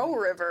the Crow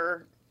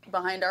River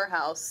behind our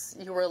house.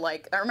 You were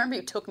like, I remember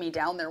you took me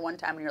down there one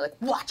time and you're like,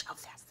 watch how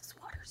fast this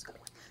water's going.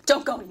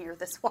 Don't go near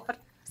this water.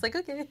 It's like,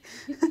 okay.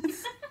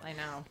 I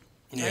know.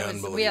 Yeah,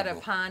 we had a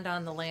pond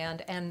on the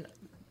land, and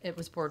it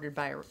was bordered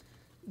by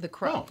the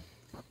Crow.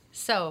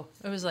 So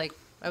it was like,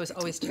 I was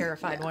always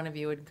terrified one of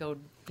you would go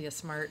be a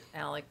smart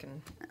aleck.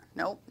 And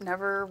Nope,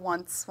 never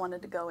once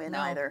wanted to go in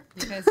either.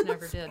 You guys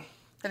never did.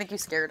 I think you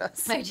scared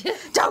us. I did.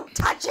 Don't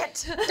touch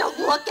it. Don't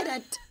look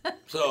at it.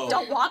 So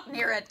don't walk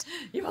near it.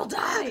 You will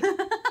die.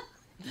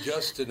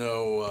 Just to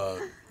know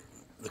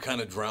the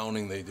kind of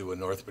drowning they do in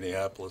North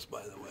Minneapolis,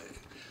 by the way.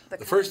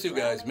 The first 2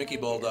 guys, Mickey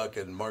Bolduck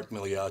and Mark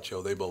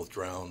Miliaccio, they both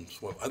drowned.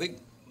 I think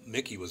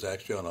Mickey was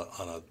actually on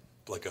a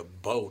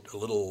boat, a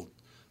little,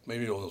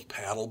 maybe one of those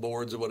paddle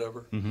boards or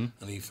whatever, and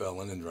he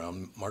fell in and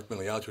drowned. Mark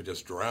Miliaccio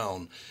just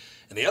drowned.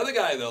 And the other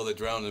guy, though, that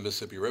drowned in the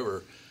Mississippi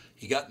River,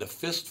 he got in a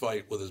fist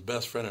fight with his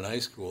best friend in high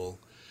school,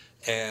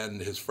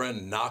 and his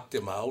friend knocked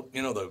him out,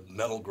 the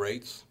metal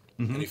grates,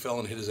 and he fell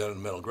and hit his head on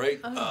the metal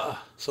grate.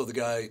 So the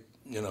guy,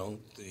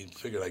 he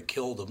figured I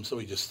killed him, so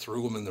he just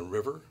threw him in the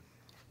river.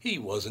 He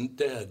wasn't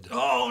dead.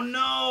 Oh,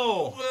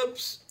 no!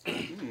 Whoops.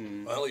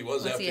 Well, he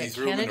was after he he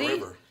threw him in the Kennedy?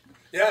 river.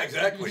 Yeah,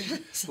 exactly.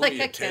 It's like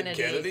a Ted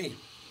Kennedy.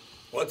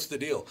 What's the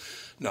deal?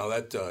 No,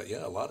 that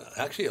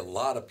a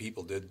lot of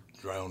people did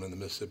drown in the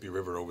Mississippi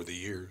River over the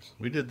years.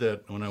 We did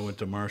that when I went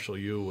to Marshall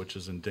U, which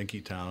is in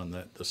Dinkytown,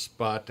 and the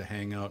spot to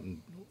hang out,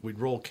 and we'd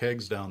roll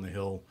kegs down the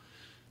hill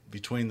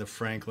between the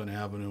Franklin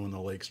Avenue and the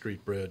Lake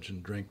Street Bridge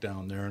and drink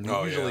down there. And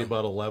usually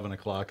about 11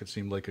 o'clock, it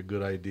seemed like a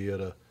good idea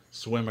to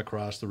swim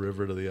across the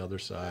river to the other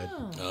side.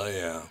 Oh,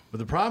 yeah. But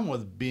the problem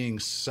with being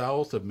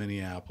south of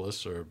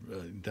Minneapolis or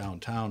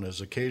downtown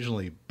is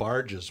occasionally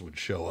barges would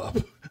show up.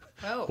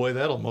 Oh. Boy,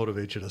 that'll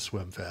motivate you to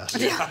swim fast.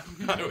 Yeah,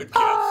 I would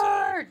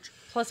guess so.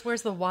 Plus,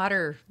 where's the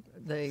water,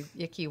 the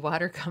icky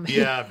water coming?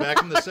 Yeah,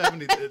 back in the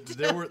 70s,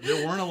 there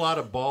weren't a lot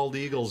of bald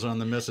eagles on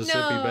the Mississippi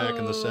back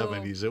in the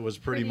 70s. It was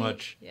pretty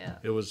much,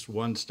 it was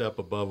one step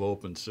above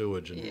open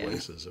sewage in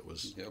places. It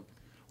was. Yep.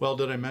 Well,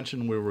 did I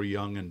mention we were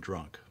young and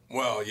drunk?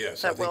 Well,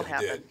 yes, I think you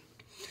did.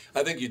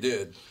 I think you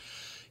did.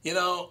 You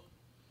know,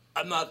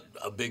 I'm not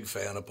a big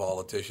fan of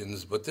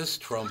politicians, but this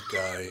Trump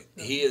guy,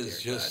 he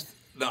is just.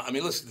 No, I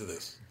mean, listen to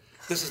this.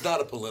 This is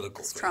not a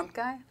political thing. Trump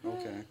guy?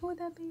 Okay. Who would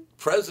that be?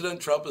 President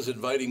Trump is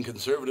inviting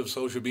conservative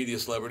social media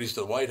celebrities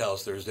to the White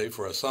House Thursday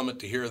for a summit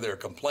to hear their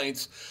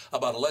complaints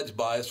about alleged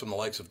bias from the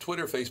likes of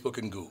Twitter, Facebook,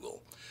 and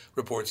Google.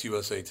 Reports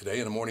USA Today.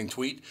 In a morning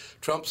tweet,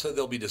 Trump said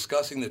they'll be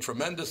discussing the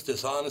tremendous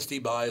dishonesty,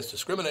 bias,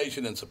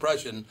 discrimination, and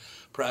suppression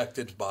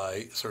practiced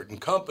by certain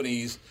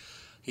companies.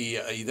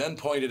 He then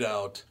pointed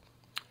out,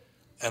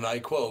 and I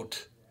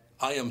quote,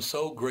 "I am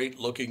so great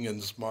looking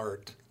and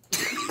smart."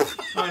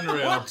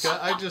 Unreal.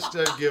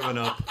 I've given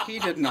up. He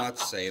did not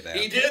say that.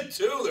 He did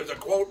too. There's a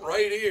quote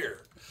right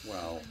here.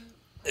 Well,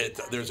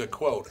 there's a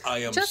quote. I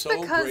am Just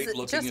so because great looking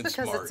and smart. Just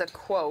because it's a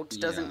quote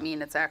doesn't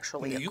mean it's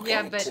actually a You quote.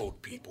 can't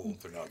quote people.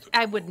 They're not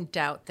I wouldn't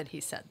doubt that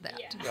he said that.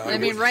 Yeah, I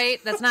mean,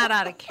 right? That's not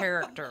out of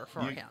character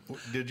for him.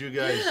 Did you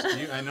guys,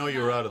 I know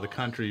you were out of the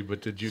country,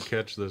 but did you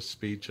catch the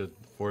speech at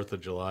 4th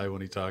of July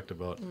when he talked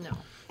about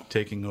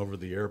taking over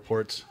the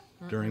airports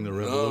during the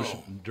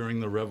revolution, during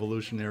the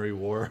Revolutionary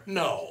War?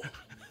 No.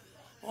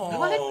 Oh,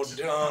 What?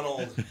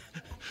 Donald.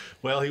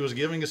 Well, he was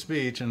giving a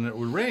speech, and it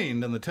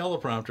rained, and the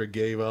teleprompter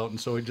gave out, and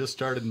so he just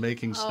started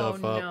making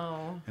stuff up.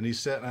 No. And he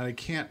said, and I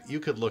can't, you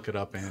could look it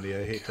up, Andy.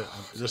 I hate to,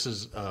 this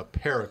is a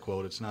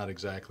paraquote. It's not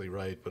exactly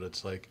right, but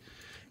it's like,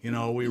 you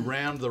know, we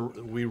rammed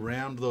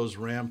those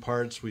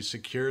ramparts, we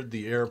secured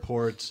the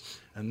airports,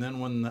 and then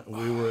when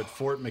we were at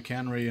Fort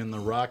McHenry and the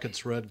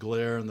rockets' red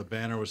glare and the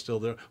banner was still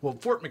there. Well,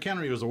 Fort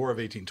McHenry was the War of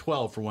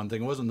 1812 for one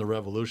thing. It wasn't the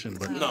Revolution,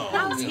 but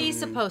How's he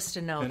supposed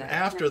to know and that?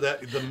 after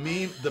that,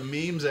 the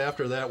memes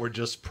after that were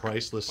just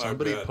priceless.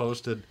 Somebody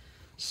posted,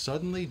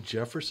 "Suddenly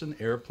Jefferson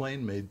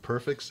Airplane made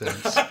perfect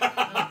sense."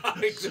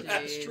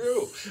 That's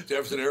true.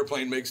 Jefferson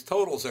Airplane makes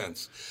total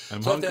sense.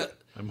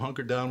 I'm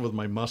hunkered down with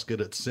my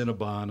musket at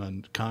Cinnabon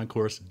on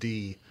Concourse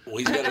D. Well,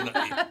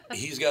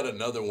 he's got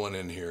another one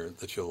in here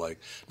that you'll like.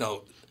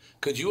 Now,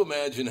 could you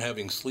imagine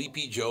having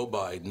Sleepy Joe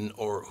Biden,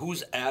 or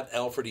who's at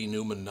Alfred E.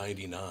 Newman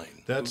 99?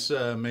 That's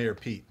Mayor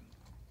Pete.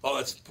 Oh,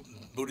 that's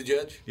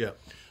Buttigieg? Yeah.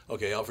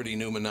 Okay, Alfred E.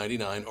 Newman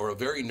 99, or a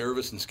very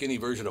nervous and skinny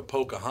version of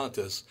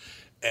Pocahontas,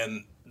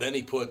 and then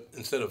he put,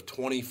 instead of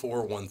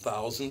 24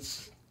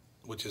 1,000ths,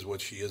 which is what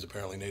she is,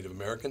 apparently Native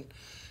American,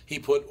 he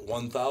put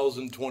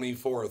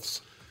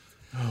 1,024ths.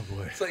 Oh,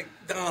 boy. It's like,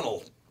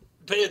 Donald,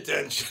 pay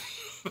attention.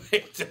 Pay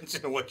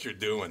attention to what you're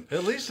doing.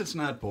 At least it's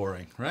not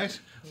boring, right?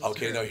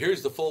 Okay, now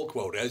here's the full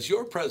quote. As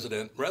your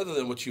president, rather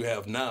than what you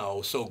have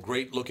now, so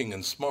great looking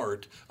and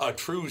smart, a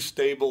true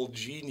stable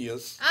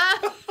genius.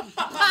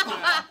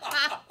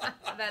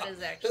 That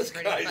is actually This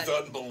pretty guy's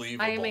funny.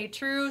 unbelievable. I am a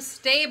true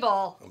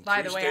stable.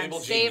 By the way, I'm stable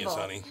stable. genius,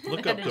 honey.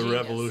 Look up the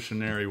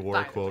Revolutionary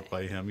War quote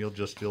by him. You'll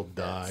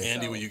die.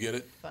 Andy, will you get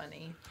it?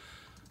 Funny.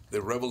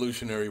 The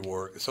Revolutionary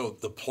War. So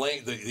the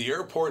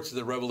airports of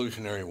the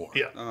Revolutionary War.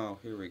 Yeah. Oh,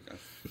 here we go.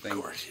 Of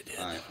course you did.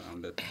 I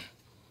found it.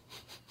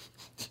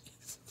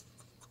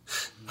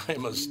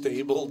 I'm a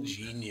stable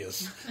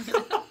genius.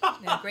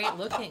 Yeah, great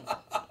looking.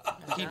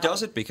 He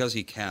does it because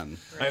he can.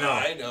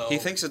 I know. He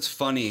thinks it's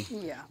funny.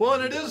 Yeah. Well,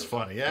 and it is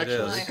funny, actually.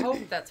 It is. I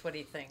hope that's what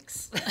he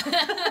thinks.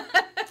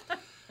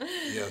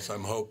 Yes,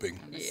 I'm hoping.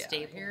 Yeah,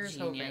 Stable here's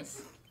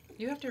genius. hoping.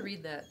 You have to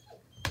read that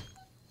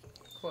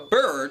quote.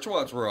 Birch,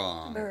 what's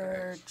wrong?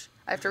 Birch.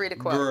 I have to read a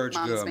quote. Birch,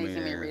 Mom's come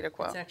making me here. read a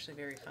quote. It's actually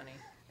very funny.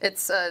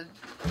 It's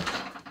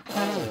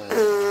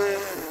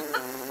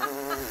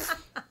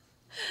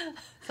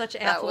Such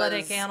that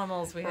athletic was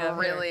animals we have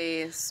here.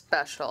 really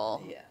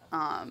special. Yeah.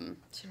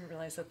 Didn't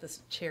realize that this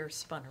chair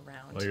spun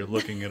around. Well, you're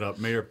looking it up.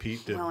 Mayor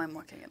Pete did. Well, I'm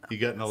looking it up. He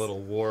got in a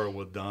little war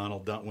with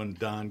Donald when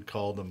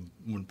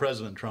when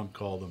President Trump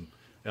called him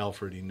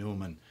Alfred E.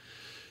 Newman.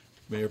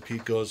 Mayor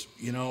Pete goes,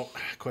 you know,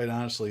 quite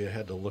honestly, I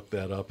had to look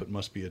that up. It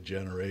must be a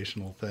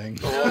generational thing.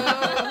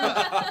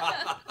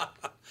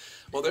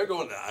 Well, they're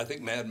going. I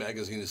think Mad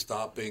Magazine is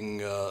stopping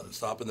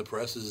the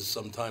presses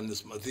sometime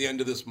this month, at the end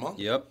of this month.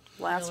 Yep.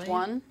 Last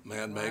one.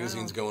 Mad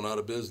Magazine's going out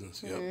of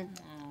business. Yep.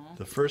 Mm-hmm.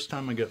 The first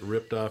time I got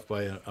ripped off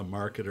by a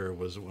marketer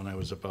was when I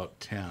was about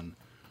 10.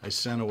 I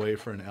sent away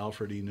for an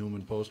Alfred E.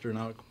 Newman poster.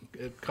 Now,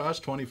 it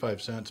cost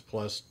 25 cents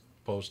plus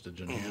postage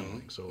and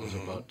handling, so it was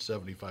about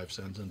 75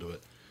 cents into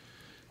it.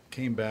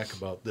 came back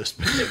about this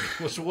big.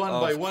 It was one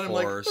by one. I'm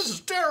like, this is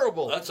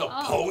terrible. That's a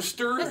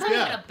poster? That's not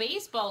even a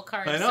baseball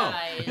card I know.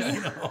 size. I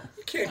know.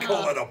 You can't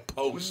call it a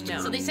poster.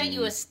 So they sent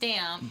you a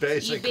stamp.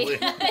 Basically.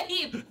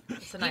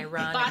 It's an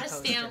ironic bought a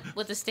poster. stamp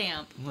with a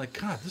stamp. I'm like,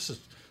 God, this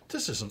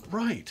isn't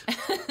right.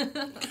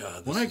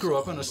 When I grow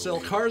up, I'm going to sell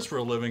cars for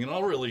a living, and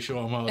I'll really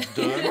show them how it's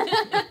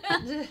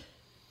done.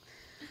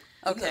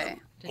 Okay.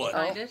 Did you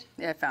find it?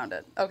 Yeah, I found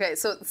it. Okay,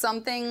 so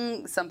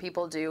something some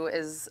people do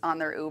is on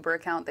their Uber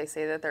account, they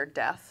say that they're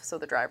deaf, so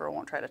the driver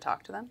won't try to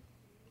talk to them.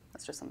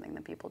 That's just something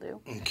that people do.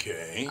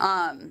 Okay.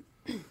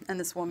 And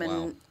this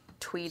woman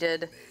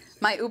tweeted,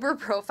 my Uber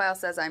profile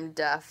says I'm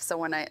deaf, so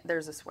when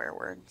there's a swear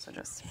word, so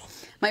just,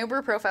 my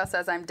Uber profile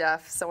says I'm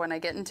deaf, so when I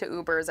get into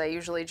Ubers, I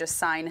usually just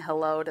sign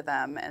hello to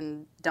them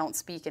and don't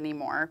speak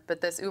anymore. But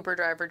this Uber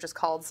driver just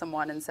called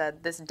someone and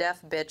said, this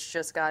deaf bitch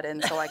just got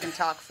in so I can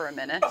talk for a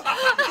minute.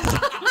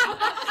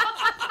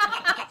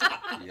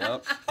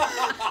 Yep.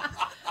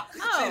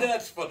 See,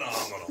 that's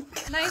phenomenal.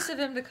 Nice of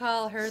him to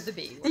call her the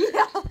B word.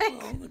 Yeah,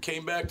 It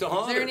came back to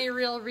haunt Is there her. any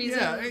real reason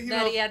Yeah,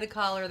 that he had to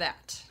call her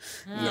that?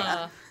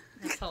 Oh,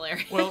 that's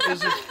hilarious. Well,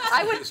 is it?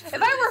 I would, if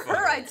I were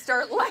her, I'd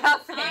start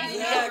laughing.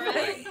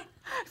 Exactly.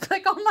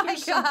 Like, oh my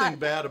There's God. something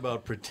bad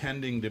about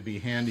pretending to be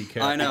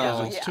handicapped I know.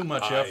 because it's too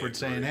much I effort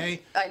saying,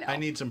 hey, I know. I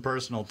need some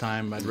personal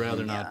time. I'd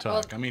rather not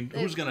talk. I mean,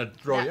 who's going to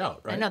throw you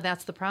out, right? I know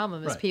that's the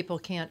problem is Right. people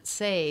can't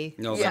say.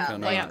 No, Yeah, they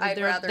like, cannot.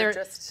 I'd rather they're,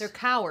 just... they're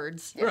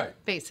cowards, Right.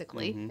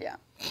 basically. Yeah.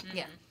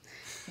 Yeah.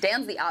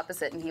 Dan's the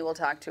opposite, and he will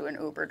talk to an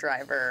Uber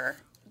driver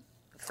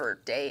for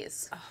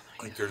days.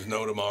 Like there's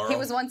no tomorrow. He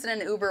was once in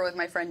an Uber with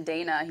my friend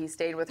Dana. He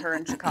stayed with her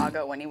in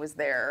Chicago when he was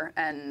there,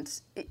 and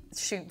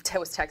she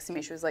was texting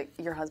me. She was like,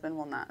 your husband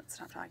will not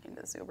stop talking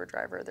to this Uber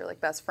driver. They're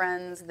like best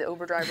friends. The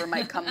Uber driver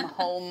might come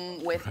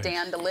home with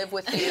Dan to live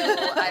with you.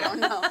 I don't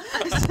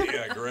know.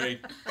 Yeah,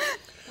 great.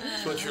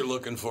 That's what you're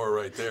looking for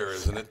right there,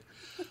 isn't it?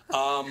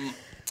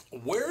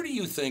 Where do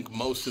you think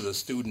most of the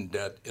student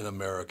debt in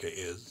America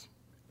is?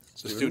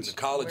 The student,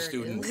 college Where it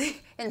student.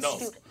 And No.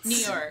 students. New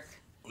York.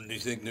 Do you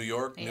think New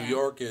York? Yeah. New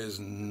York is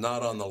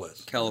not on the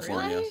list.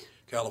 California.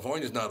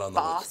 California's not on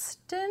the list.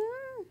 Boston?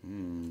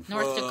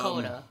 North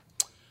Dakota.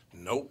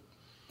 Nope.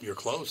 You're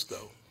close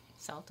though.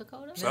 South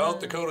Dakota? South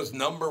Dakota's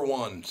number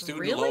one. Student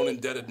Really? loan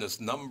indebtedness,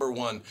 number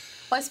one.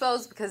 Well, I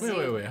suppose because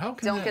you Wait. How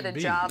can don't that get a be?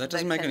 job. That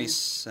doesn't make any can-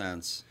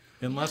 sense.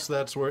 Unless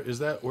that's where, is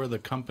that where the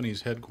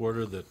company's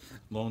headquartered that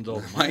loans all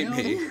the money Might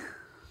out? be.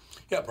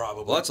 Yeah,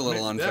 probably. Well, that's a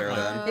little Maybe that unfair might-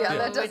 then. Yeah,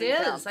 that Oh, doesn't it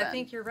count is. I then.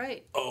 think you're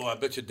right. Oh, I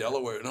bet you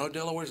Delaware. No,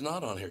 Delaware's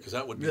not on here because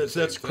that would be. That's, the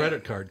same that's thing.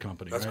 credit card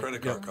company, That's right?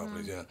 credit card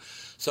companies, yeah.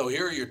 So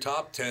here are your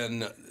top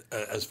 10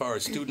 as far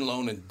as student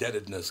loan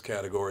indebtedness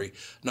category.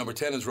 Number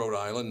 10 is Rhode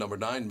Island. Number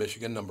 9,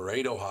 Michigan. Number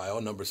 8, Ohio.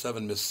 Number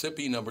 7,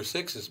 Mississippi. Number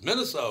 6 is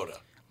Minnesota.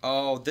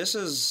 Oh, this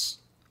is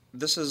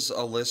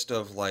a list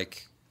of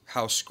like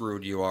how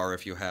screwed you are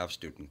if you have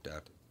student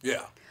debt.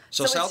 Yeah.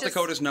 So it's South just-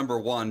 Dakota's number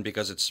one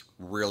because it's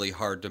really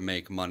hard to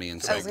make money in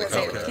I South was going to say,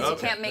 Dakota. because you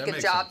Okay, can't make that a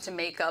makes job sense. to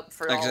make up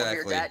for all of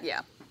your Exactly. debt.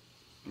 Yeah.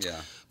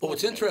 Yeah. But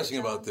what's interesting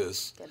about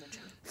this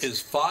is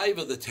 5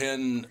 of the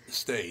 10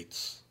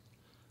 states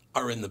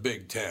are in the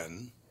Big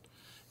Ten,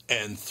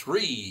 and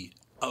 3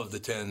 of the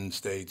 10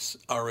 states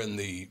are in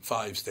the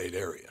 5-state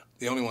area.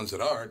 The only ones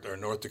that aren't are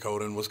North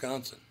Dakota and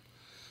Wisconsin.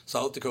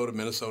 South Dakota,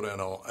 Minnesota,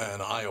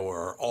 and Iowa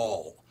are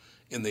all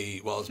in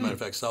the, well, as a matter of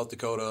fact, South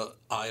Dakota,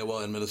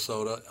 Iowa, and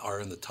Minnesota are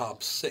in the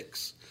top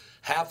 6.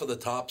 Half of the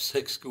top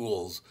 6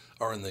 schools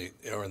are in the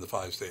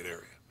 5-state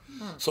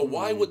area. So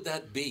why would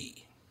that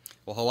be?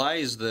 Well,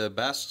 Hawaii's the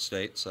best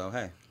state, so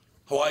hey.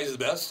 Hawaii's the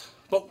best,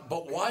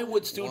 but why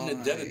would student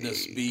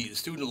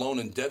loan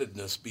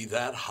indebtedness be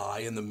that high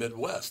in the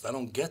Midwest? I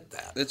don't get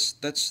that.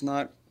 That's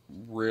not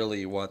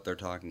really what they're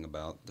talking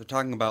about. They're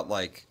talking about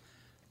like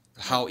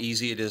how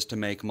easy it is to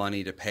make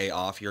money to pay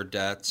off your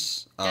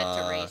debts. Debt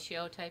to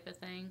ratio type of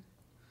thing.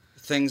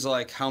 Things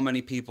like how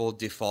many people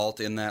default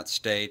in that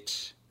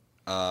state,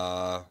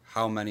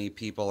 how many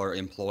people are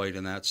employed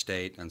in that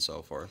state, and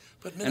so forth.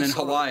 But And in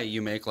Minnesota- Hawaii,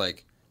 you make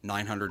like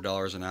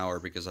 $900 an hour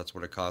because that's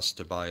what it costs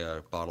to buy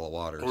a bottle of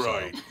water.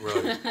 Right,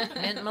 So. right.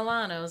 Mint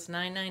Milano's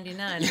 $9.99.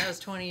 That was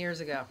 20 years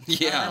ago.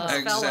 Yeah, Fell off.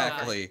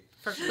 exactly.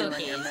 For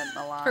cooking.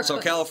 So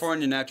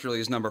California naturally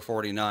is number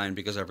 49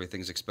 because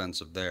everything's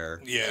expensive there.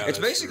 Yeah, it's that's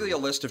basically true.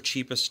 a list of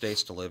cheapest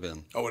states to live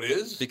in. Oh, it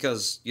is?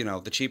 Because,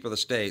 the cheaper the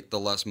state, the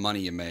less money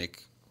you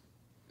make.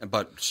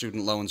 But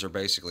student loans are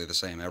basically the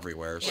same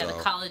everywhere. Yeah, so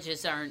the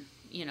colleges aren't,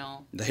 They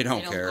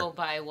don't they care. go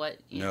by what,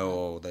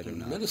 No, they do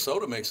not.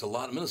 Minnesotans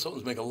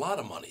make a lot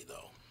of money,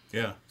 though.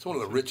 Yeah. It's one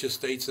of the richest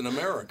states in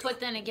America. But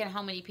then again,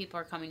 how many people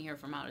are coming here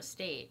from out of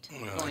state?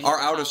 going Our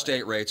to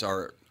out-of-state rates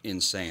are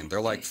insane.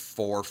 They're like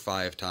 4 or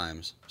 5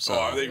 times. So Oh,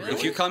 are they if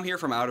really? you come here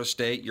from out of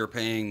state, you're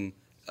paying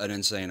an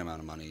insane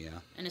amount of money, yeah.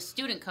 And a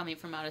student coming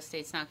from out of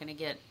state's not going to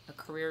get a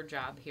career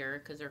job here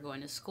because they're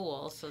going to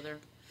school, so they're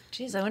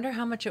Geez, I wonder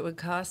how much it would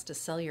cost to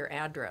sell your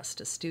address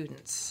to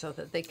students so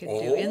that they could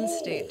do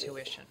in-state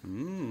tuition.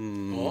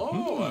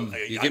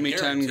 You give me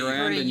 10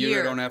 grand and you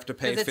year. don't have to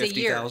pay 'Cause it's a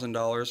year.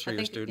 $50,000 for I your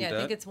think, student yeah, debt?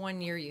 I think it's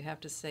 1 year you have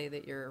to say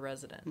that you're a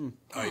resident.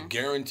 I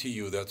guarantee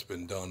you that's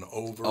been done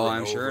over Oh, and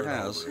I'm over sure it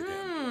and has. over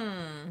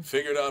again.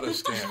 Figured out a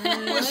scam.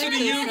 That's Listen to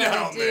you a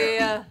down good there.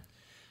 idea.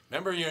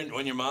 Remember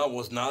when your mom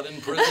was not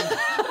in prison?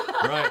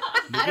 Right.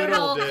 I don't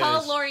know.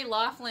 Call Lori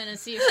Laughlin and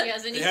see if she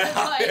has any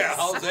advice. Yeah,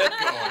 how's that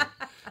going?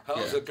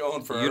 How's it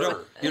going for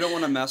her? You don't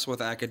want to mess with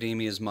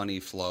academia's money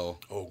flow.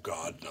 Oh,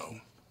 God, no.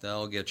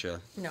 They'll get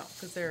you. No,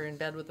 because they're in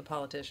bed with the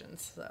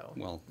politicians. So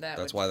Well, that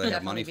that's would why they have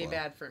definitely money be flow.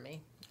 bad for me.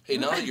 Hey,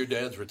 now that your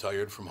dad's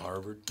retired from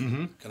Harvard,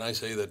 can I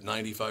say that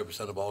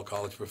 95% of all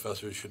college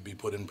professors should be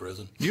put in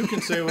prison? You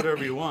can say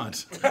whatever you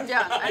want.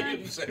 Yeah, You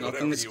can say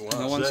whatever you want.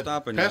 No one's That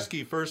stopping you.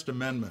 pesky First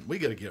Amendment. We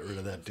got to get rid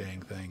of that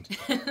dang thing.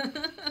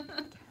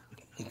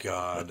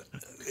 God.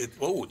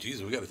 Oh,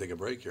 geez, we got to take a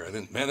break here.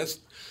 This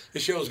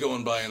show's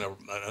going by in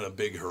a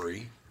big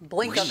hurry.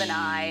 Blink of an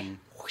eye.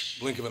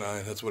 Blink of an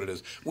eye, that's what it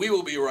is. We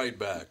will be right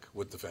back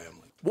with the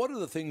family. What are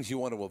the things you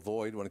want to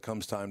avoid when it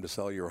comes time to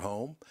sell your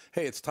home?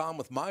 Hey, it's Tom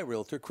with my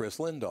realtor, Chris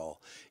Lindahl.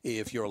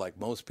 If you're like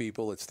most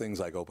people, it's things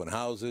like open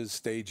houses,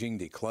 staging,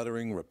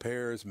 decluttering,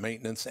 repairs,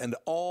 maintenance, and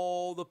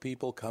all the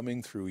people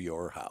coming through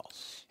your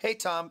house. Hey,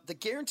 Tom, the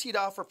Guaranteed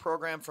Offer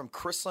program from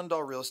Chris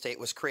Lindahl Real Estate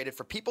was created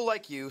for people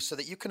like you so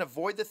that you can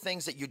avoid the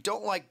things that you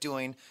don't like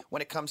doing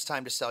when it comes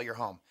time to sell your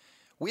home.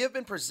 We have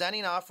been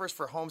presenting offers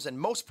for homes in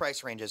most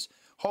price ranges.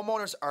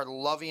 Homeowners are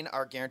loving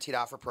our Guaranteed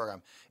Offer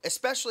program,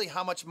 especially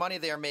how much money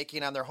they are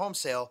making on their home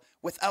sale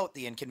without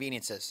the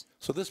inconveniences.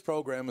 So this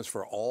program is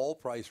for all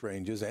price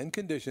ranges and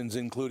conditions,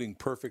 including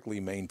perfectly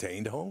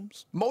maintained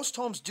homes? Most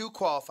homes do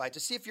qualify.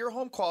 To see if your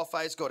home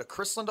qualifies, go to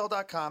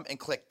chrislindahl.com and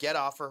click Get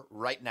Offer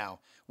right now.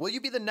 Will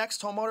you be the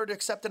next homeowner to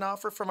accept an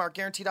offer from our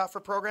Guaranteed Offer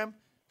program?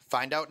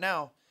 Find out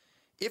now.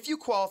 If you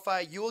qualify,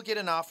 you will get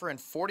an offer in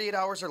 48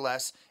 hours or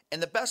less,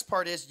 and the best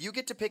part is you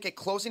get to pick a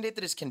closing date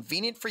that is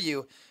convenient for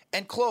you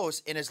and close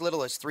in as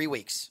little as 3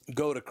 weeks.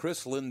 Go to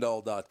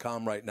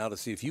chrislindahl.com right now to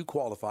see if you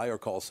qualify or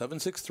call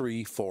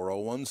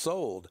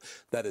 763-401-SOLD.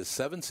 That is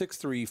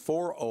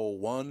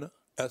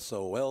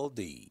 763-401-SOLD.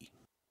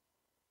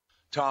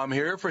 Tom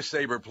here for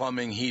Sabre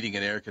Plumbing, Heating,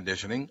 and Air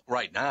Conditioning.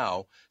 Right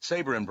now,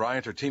 Sabre and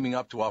Bryant are teaming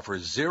up to offer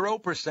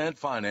 0%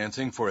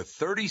 financing for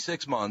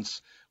 36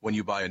 months when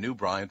you buy a new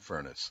Bryant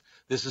furnace.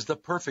 This is the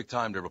perfect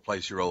time to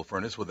replace your old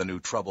furnace with a new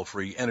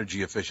trouble-free,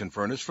 energy-efficient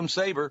furnace from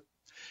Sabre.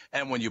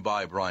 And when you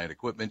buy Bryant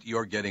equipment,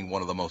 you're getting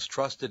one of the most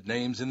trusted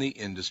names in the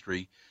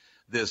industry.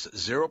 This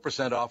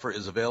 0% offer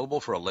is available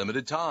for a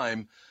limited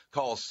time.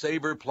 Call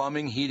Sabre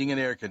Plumbing, Heating, and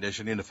Air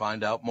Conditioning to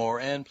find out more,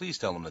 and please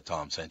tell them that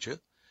Tom sent you.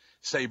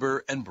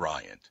 Sabre and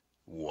Bryant,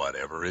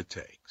 whatever it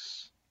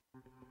takes.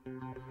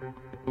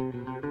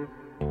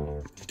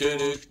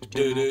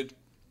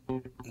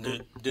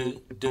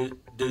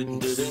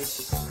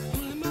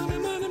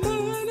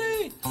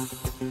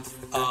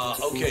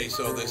 Okay,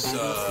 so this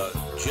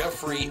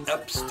Jeffrey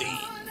Epstein.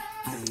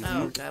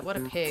 Oh, God, what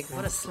a pig.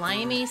 What a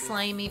slimy,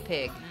 slimy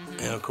pig.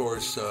 And, of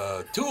course,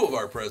 two of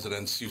our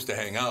presidents used to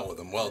hang out with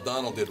him. Well,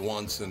 Donald did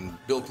once, and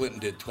Bill Clinton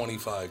did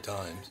 25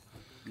 times.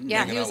 Yeah,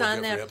 hanging he was out with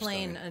on Jeffrey that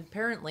Epstein. plane,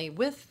 apparently,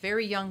 with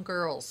very young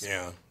girls.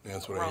 Yeah,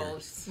 that's what I hear.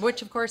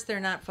 Which, of course, they're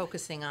not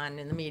focusing on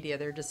in the media.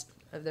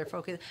 They're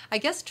focusing. I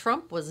guess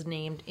Trump was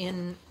named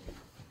in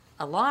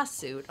a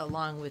lawsuit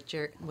along with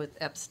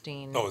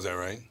Epstein. Oh, is that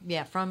right?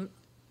 Yeah, from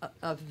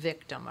a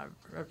victim of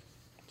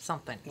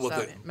something. Well,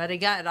 So, but he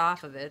got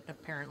off of it,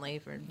 apparently,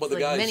 for Well, the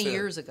like guy many said-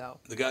 years ago.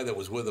 The guy that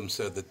was with him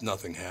said that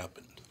nothing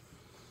happened.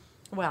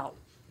 Well,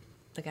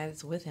 the guy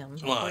that's with him.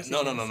 of Well, course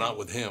no, he's not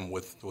with him,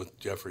 with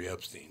Jeffrey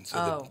Epstein. Said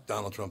Oh. that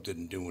Donald Trump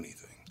didn't do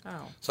anything.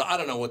 Oh. So I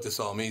don't know what this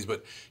all means,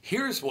 but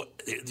here's what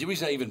the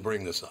reason I even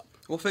bring this up.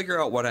 We'll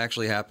figure out what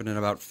actually happened in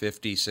about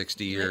 50,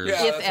 60 years.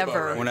 Yeah, If that's about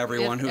ever. right. When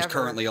everyone If who's ever.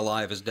 currently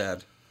alive is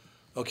dead.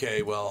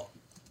 Okay, well,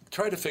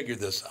 try to figure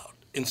this out.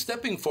 In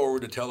stepping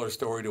forward to tell her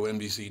story to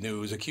NBC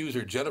News,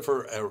 accuser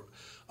Jennifer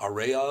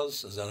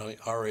Araoz, is that how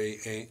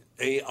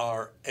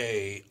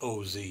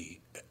A-R-A-O-Z?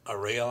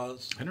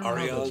 Araoz? I don't know how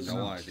Araoz? that's No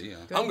pronounced. idea.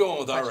 I'm going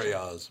with Good question.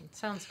 Araoz.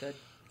 Sounds good.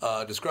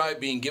 Described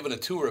being given a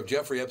tour of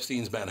Jeffrey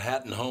Epstein's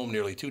Manhattan home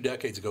nearly 2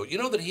 decades ago. You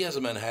know that he has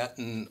a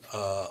Manhattan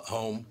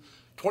home,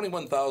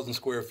 21,000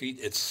 square feet.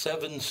 It's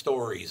 7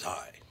 stories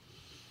high.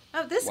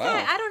 Oh, this Wow.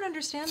 guy, I don't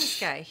understand this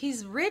guy.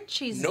 He's rich,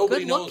 he's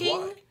Nobody good knows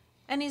looking, why.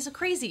 and he's a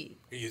crazy.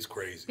 He is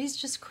crazy. He's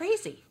just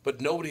crazy.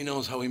 But nobody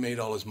knows how he made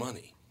all his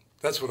money.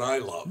 That's what I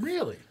love.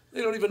 Really?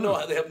 They don't even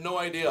know. They have no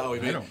idea how he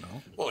made it. I don't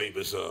know. Well, he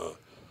was,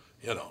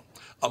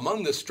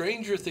 among the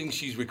stranger things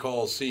she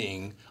recalls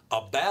seeing,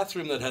 a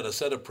bathroom that had a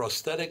set of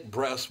prosthetic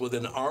breasts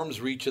within arm's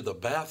reach of the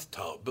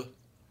bathtub.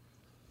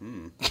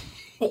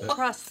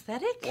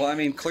 Prosthetic? Well, I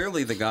mean,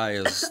 clearly the guy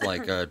is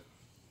like a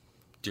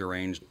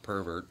deranged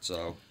pervert,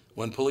 so.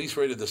 When police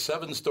raided the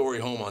 7-story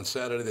home on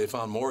Saturday, they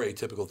found more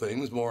atypical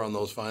things. More on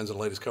those finds and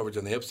the latest coverage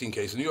on the Epstein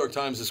case. The New York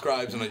Times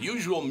describes an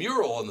unusual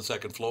mural on the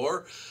second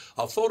floor,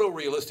 a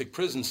photorealistic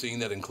prison scene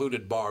that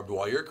included barbed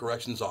wire,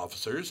 corrections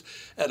officers,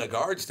 and a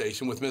guard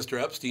station with Mr.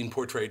 Epstein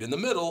portrayed in the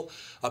middle.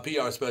 A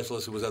PR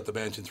specialist who was at the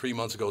mansion 3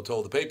 months ago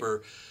told the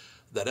paper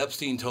that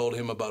Epstein told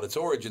him about its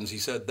origins. He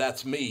said,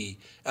 "That's me,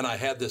 and I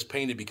had this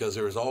painted because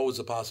there is always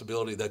a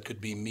possibility that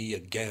could be me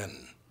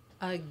again."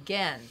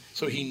 Again.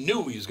 So he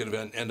knew he was going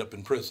to end up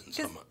in prison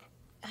somehow.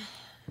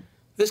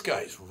 This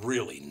guy's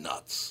really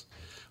nuts.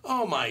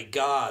 Oh, my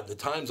God. The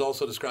Times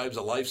also describes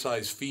a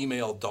life-size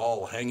female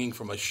doll hanging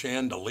from a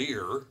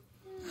chandelier.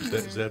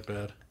 Is that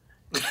bad?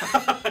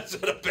 Is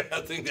that a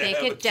bad thing to Take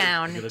have? it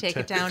down. Take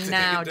it down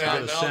now, I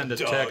gotta Doug. send a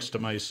text to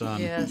my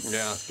son. Yes.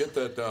 Yeah, get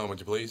that down, would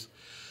you please?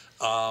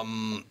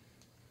 And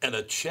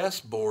a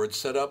chessboard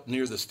set up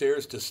near the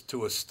stairs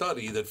to a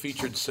study that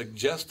featured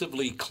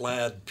suggestively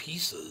clad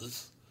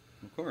pieces.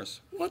 Of course.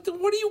 Where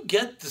do you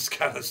get this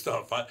kind of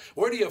stuff?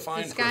 Where do you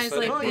find This guy's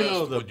prosthetic like You breasts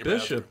know, to the put in your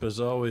bishop is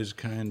always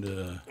kind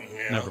of...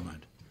 Yeah. Never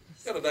mind.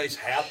 He's got a nice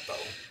hat, though.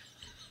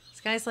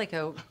 This guy's like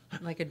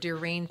a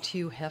deranged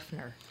Hugh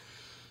Hefner.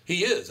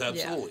 He is,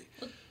 absolutely.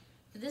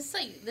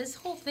 This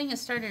whole thing is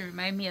starting to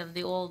remind me of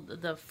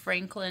the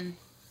Franklin,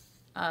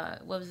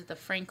 what was it, the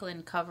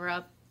Franklin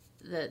cover-up?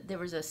 There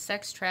was a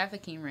sex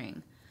trafficking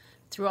ring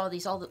through all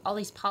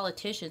these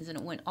politicians, and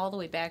it went all the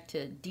way back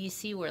to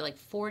D.C. where like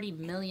 $40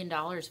 million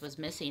was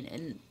missing,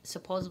 and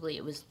supposedly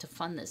it was to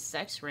fund this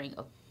sex ring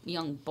of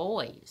young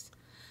boys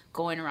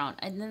going around.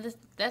 And then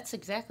that's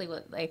exactly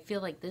what I feel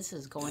like this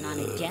is going on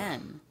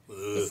again.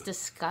 It's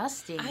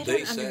disgusting. I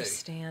don't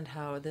understand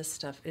how this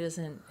stuff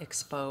isn't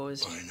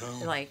exposed. I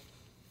know. Like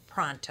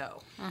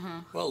pronto.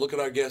 Well, look at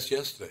our guest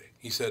yesterday.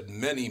 He said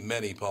many,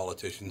 many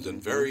politicians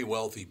and very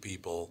wealthy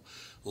people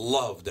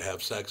love to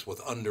have sex with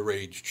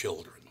underage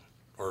children.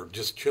 Or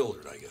just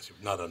children, I guess,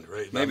 not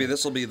underage. Maybe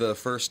this will be the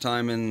first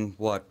time in,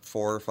 4,000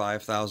 or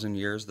 5,000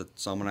 years that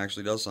someone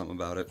actually does something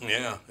about it.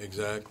 Yeah,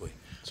 exactly.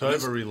 So I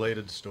have a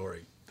related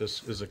story.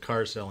 This is a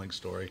car selling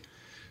story.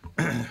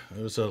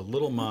 It was a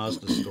little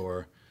Mazda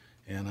store,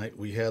 and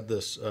we had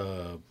this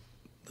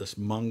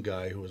Hmong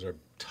guy who was our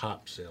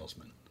top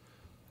salesman,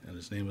 and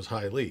his name was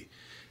Hai Lee.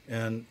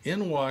 And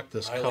in walked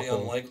this Highly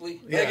couple. unlikely?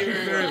 Yeah, Thank you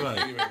very very much.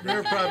 funny.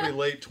 They're probably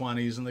late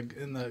 20s,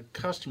 and the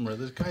customer,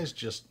 this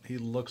guy's he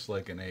looks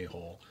like an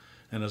a-hole.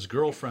 And his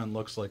girlfriend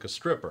looks like a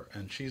stripper,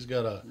 and she's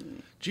got a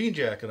jean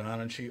jacket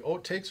on, and she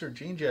takes her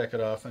jean jacket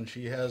off, and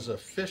she has a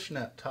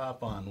fishnet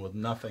top on with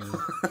nothing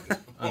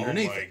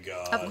underneath. Oh, my it.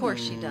 God. Of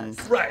course she does.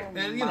 Right,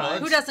 and you know,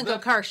 Who doesn't go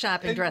car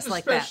shopping dressed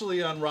like that?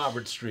 especially on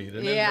Robert Street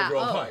and Yeah. in the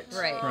Grove Oh, Heights.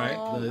 right. Right.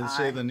 Oh, They my.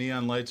 say the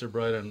neon lights are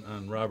bright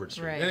on Robert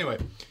Street. Right. Anyway,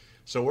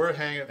 so we're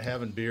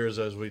having beers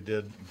as we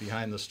did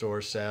behind the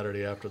store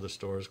Saturday after the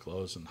stores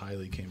closed, and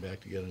Hailey came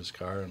back to get in his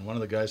car, and one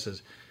of the guys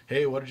says,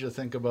 "Hey, what did you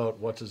think about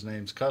what's his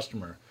name's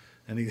customer?"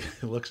 And he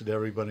looks at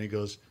everybody and he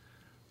goes,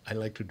 "I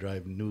like to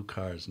drive new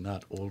cars,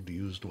 not old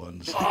used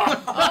ones."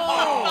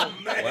 Oh,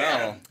 man.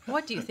 Wow.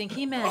 What do you think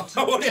he meant?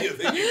 What do you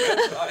think he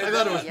meant? I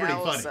thought it was pretty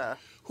funny.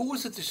 Who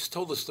was it that just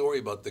told the story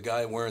about the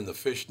guy wearing the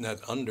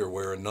fishnet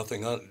underwear and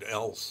nothing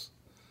else?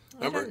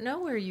 I don't know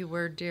where you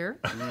were, dear.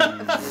 I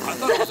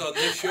thought it was on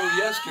this show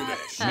yesterday.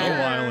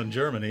 Meanwhile, in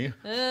Germany,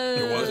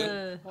 It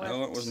wasn't?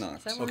 No, it was not.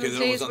 Is that one Okay, of those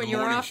then it was days on when the you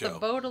were morning off the show.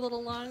 boat a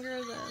little longer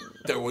than...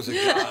 There was a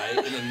guy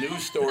in a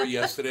news story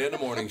yesterday in the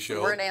morning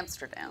show We're in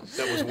Amsterdam.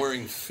 that was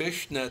wearing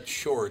fishnet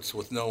shorts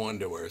with no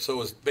underwear. So it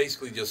was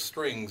basically just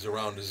strings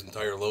around his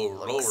entire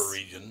lower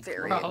region.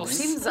 Very.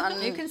 Seems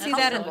You can see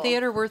that in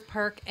Theater Worth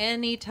Park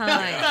any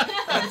time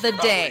of the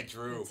day.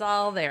 True. It's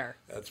all there.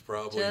 That's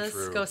probably Just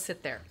true. go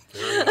sit there.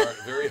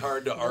 Very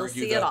hard to We'll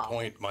argue see it that all.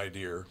 point, my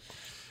dear.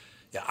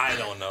 Yeah, I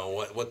don't know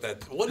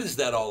what is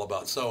that all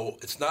about. So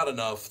it's not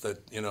enough that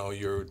you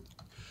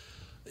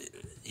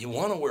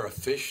want to wear a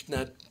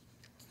fishnet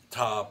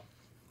top.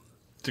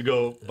 to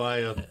go buy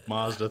a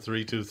Mazda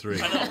 323.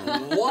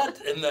 What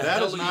in the That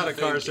hell is are not you a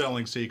car thinking?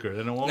 selling secret,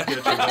 and it won't get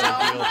you a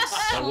better deal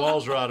at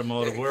Walser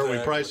Automotive, where we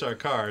price our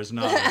cars,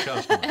 not our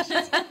customers.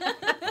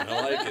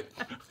 I like it.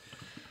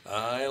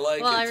 I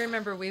like Well, it. I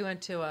remember we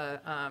went to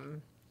a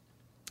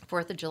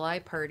 4th of July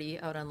party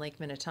out on Lake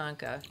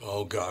Minnetonka,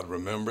 Oh God,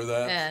 remember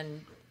that?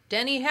 and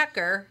Denny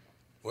Hecker,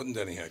 Wasn't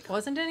Denny Hecker?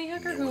 wasn't Denny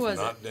Hecker? It Who was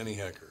not it? Denny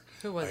Hecker.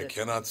 Who was I it?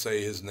 cannot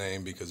say his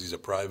name because he's a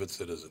private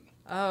citizen.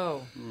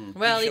 Oh,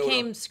 well, he He showed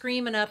came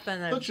screaming up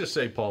and Let's just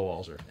say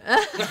Paul Walser.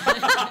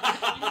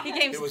 he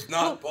came. It was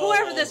not Paul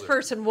whoever this Walser.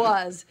 person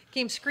was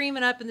came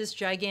screaming up in this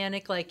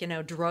gigantic,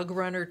 drug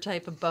runner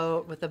type of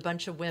boat with a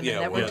bunch of women Yeah,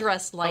 that were well-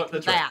 dressed like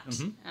that's that. right.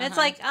 Mhm. And it's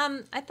like,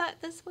 I thought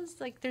this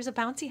was like, there's a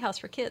bouncy house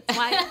for kids.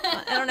 Why?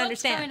 I don't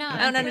understand. going on?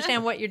 I don't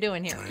understand what you're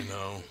doing here. I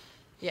know.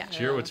 Yeah. Did you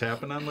hear what's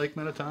happened on Lake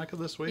Minnetonka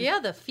this week? Yeah,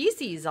 the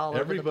feces all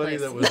Everybody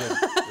over the that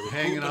place. was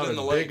hanging pooping out in at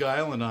the Big lake.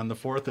 Island on the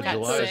 4th of Got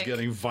July is sick.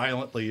 getting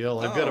violently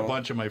ill. I've got a Oh.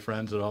 bunch of my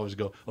friends that always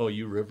go, "Oh,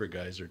 you river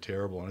guys are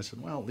terrible." And I said,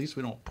 "Well, at least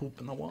we don't poop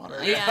in the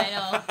water." Yeah,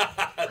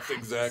 I know. That's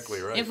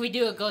exactly right. If we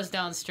do, it goes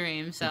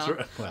downstream. So.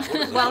 That's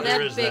right. Well, there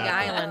that is big that.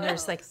 island,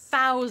 there's like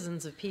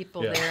thousands of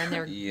people Yeah. there, and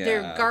their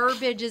Yeah.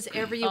 garbage is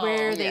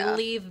everywhere. Oh, they yeah.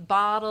 leave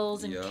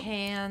bottles and Yep.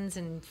 cans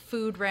and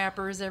food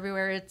wrappers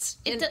everywhere. It's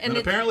It And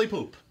apparently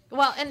poop.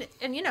 well,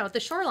 and you know the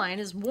shoreline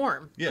is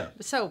warm. Yeah.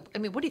 So I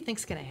mean, what do you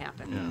think's going to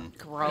happen?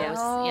 Gross.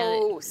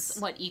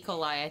 Yeah, what E.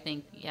 coli, I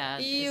think, yeah,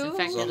 is Ew.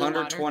 infected So the water.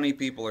 120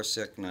 people are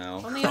sick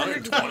now. Only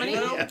 120.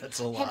 Yeah, that's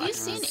a lot. Have you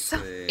seen Let's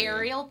see.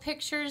 aerial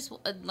pictures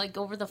like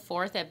over the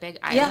 4th at Big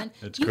Yeah. Island?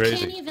 It's you crazy.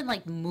 can't even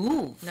like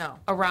move No.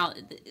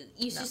 around.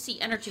 You just see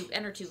inner tube,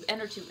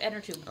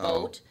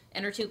 boat,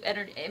 inner tube.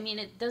 I mean,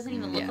 it doesn't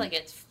even look Yeah. like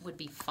it would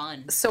be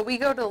fun. So we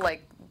go to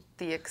like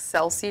the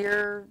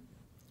Excelsior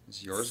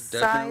Is yours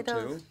dead side now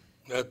of too?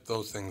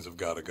 Those things have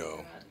got to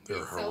go. They're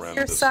your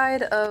horrendous.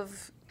 side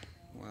of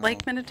Wow.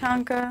 Lake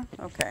Minnetonka.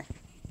 Okay.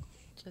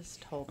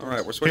 Just hold All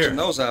right, we're switching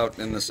those out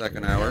in the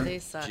second hour. they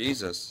suck.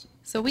 Jesus.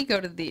 So we go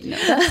to the. No,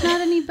 that's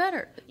not any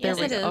better. Yes,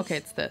 There we it go. is. Okay,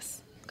 it's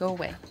this. Go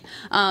away.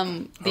 The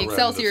Horrendous.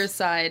 Excelsior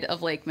side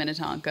of Lake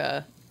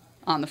Minnetonka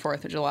on the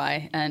 4th of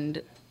July,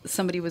 and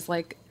somebody was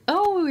like,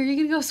 "Oh, are you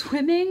gonna go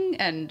swimming?"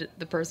 And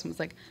the person was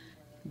like,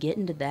 "Get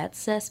into that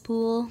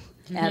cesspool?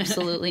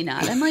 Absolutely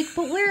not." I'm like,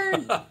 "But we're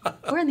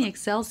on the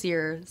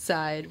Excelsior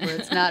side where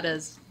it's not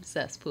as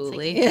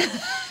cesspooly."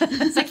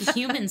 It's like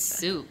human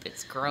soup.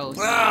 It's gross.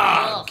 Oh,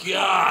 Ugh.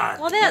 God.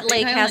 Well, that Big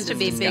lake has Island to is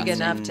be big disgusting.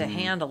 enough to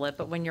handle it,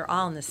 but when you're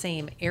all in the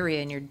same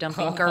area and you're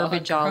dumping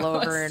garbage all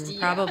over and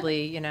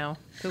probably, you know,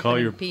 pooping Call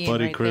your and peeing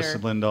buddy right Chris there.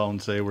 Lindahl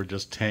and say we're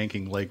just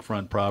tanking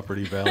lakefront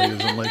property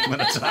values in Lake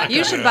Minnetonka.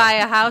 You should buy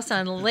a house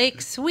on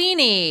Lake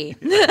Sweeney.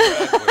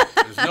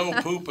 Exactly. There's no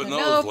poop in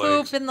No those poop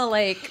lakes. in the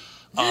lake.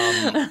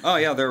 Oh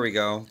yeah, there we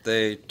go.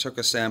 They took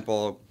a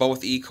sample of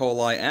both E.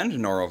 coli and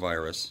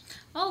norovirus.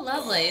 Oh,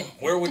 lovely.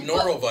 Where would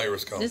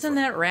norovirus come Isn't from?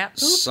 that rat poop?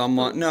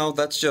 Someone no,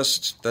 that's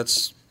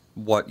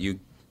what you.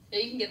 Yeah,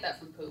 you can get that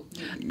from poop.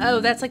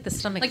 Oh, that's like the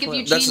stomach Like if flu.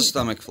 you That's a change-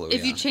 stomach flu.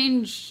 If yeah. you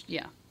change,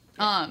 yeah.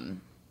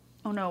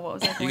 Oh no, what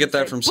was that? You get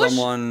that from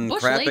someone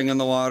Bush crapping Lake, in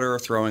the water or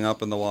throwing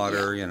up in the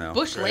water, you know.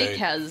 Bush Lake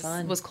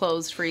Great. was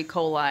closed for E.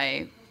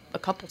 coli a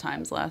couple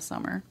times last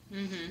summer.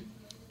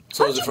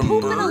 So is it from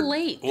Poop in a bird?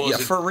 lake. Well, Yeah,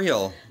 is it- for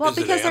real. Well, Is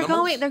it because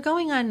animals? they're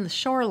going on the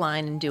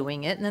shoreline and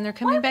doing it, and then they're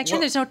coming back in.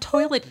 There's no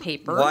toilet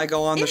paper. Why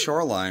go on the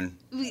shoreline?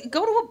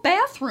 Go to a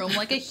bathroom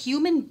like a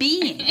human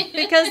being.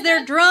 Because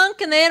they're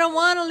drunk and they don't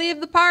want to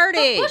leave the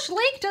party. But Bush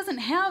Lake doesn't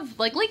have,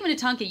 like, Lake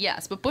Minnetonka,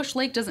 yes, but Bush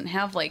Lake doesn't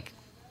have, like,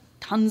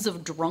 tons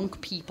of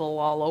drunk people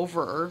all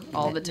over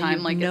all the time.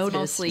 You've Like, noticed. it's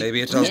mostly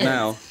Maybe it does kids.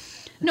 now.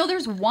 No,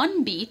 there's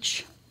one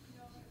beach,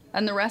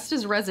 and the rest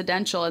is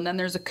residential, and then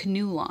there's a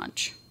canoe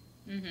launch.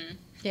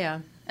 Yeah.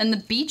 And the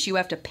beach you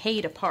have to pay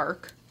to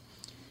park.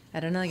 I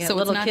don't know. They got So it's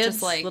little not kids,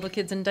 just like- little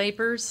kids in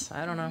diapers.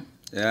 I don't know.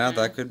 Yeah,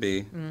 that could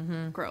be.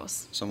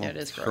 Gross. Someone Yeah, it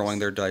is throwing gross.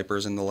 their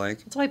diapers in the lake.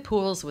 That's why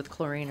pools with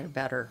chlorine are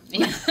better.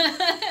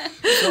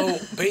 So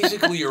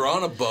basically, you're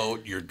on a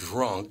boat, you're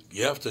drunk,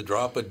 you have to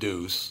drop a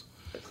deuce.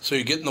 So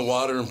you get in the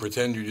water and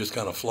pretend you're just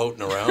kind of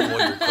floating around while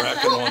you're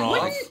cracking one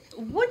off.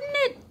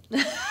 Wouldn't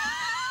it?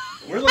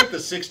 We're like the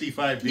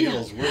 65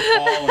 Beatles. We're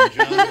Paul and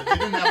John. They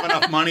didn't have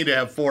enough money to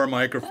have 4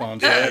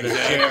 microphones. They had a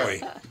chair.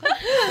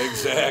 Exactly.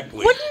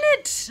 Exactly. Wouldn't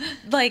it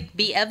like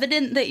be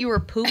evident that you were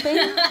pooping?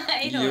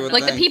 You would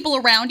Like the think. people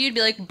around you'd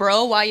be like,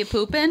 "Bro, why you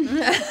pooping?"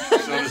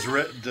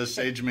 So does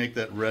Sage make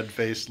that red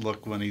face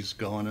look when he's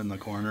going in the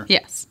corner?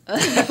 Yes.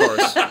 Of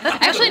course.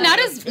 Actually, not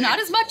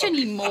as much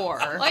anymore.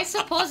 Well, I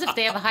suppose if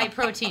they have a high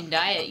protein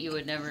diet, you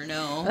would never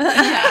know.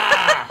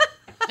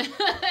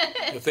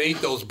 If they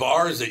eat those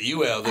bars that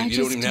you have, then I you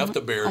don't just even have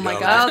to bear oh my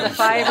down. God. It's Oh, the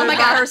fiber Oh my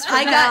God! bars for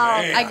I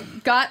now.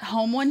 got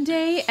home one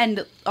day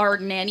and our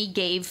nanny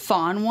gave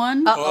Fawn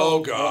one. Oh,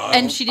 God.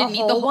 And she didn't A eat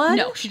the whole whole one?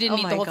 No, she didn't Oh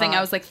eat my the whole thing. God.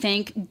 I was like,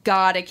 thank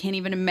God, I can't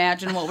even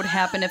imagine what would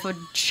happen if a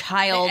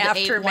child ate one of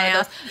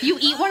Aftermath. those. You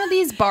eat one of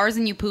these bars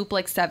and you poop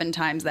like 7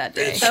 times that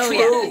day. It's Oh,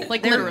 true. yeah.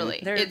 Like They're- literally,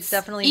 they're it's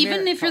definitely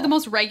even if you're the miracle.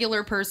 most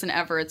regular person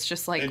ever. It's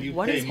just like, And you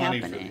what pay is money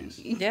for happening? these.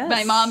 Yes.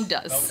 My mom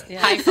does. Yeah.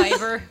 High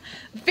fiber.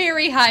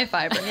 Very high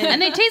fiber, and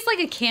they taste like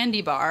a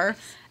candy bar.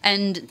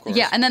 And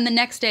yeah, and then the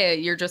next day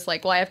you're just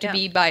like, well, I have to Yeah.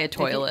 be by a If you-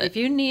 toilet. If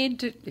you need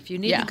to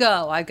Yeah.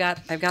 go, I've got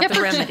Yeah, the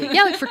for- remedy.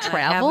 Yeah, like for I have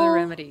travel. the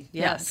remedy.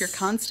 Yeah, Yes. if you're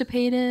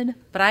constipated,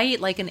 But I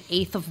eat like an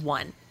eighth of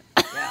one.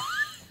 Yeah.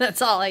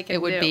 That's all I can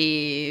it would do.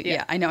 be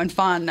yeah. I know. And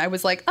Fawn, I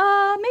was like,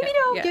 maybe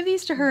don't Yeah. give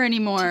these to her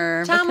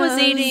anymore. Tom was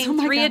because- eating oh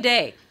my 3 a God.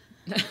 day.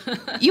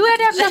 You had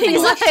to have nothing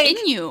He's left like-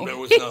 in you. There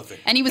was nothing.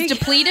 And he was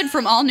depleted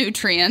from all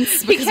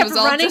nutrients He because it kept was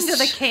all running just to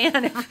the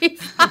can every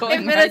 5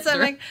 going minutes. right I'm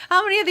through. like,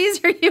 how many of these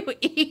are you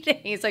eating?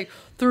 He's like,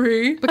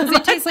 3. because they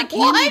taste like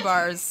candy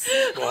bars.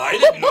 Well, I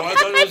didn't know. I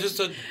thought it was just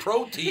a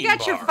protein You got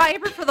bar. your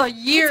fiber for the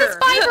year. It's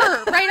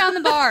fiber right on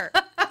the bar.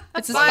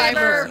 It's his Fiber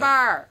fiber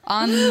bar.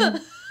 on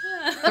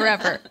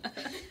forever.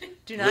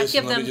 Do not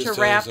Listen, give let me them just to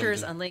tell you rafters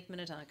something. on Lake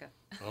Minnetonka.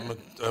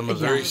 I'm a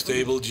very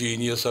stable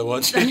genius. I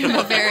want you to I'm know.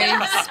 a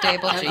very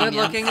stable Good genius.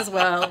 looking as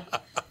well.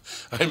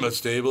 I'm a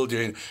stable,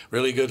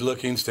 really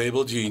good-looking,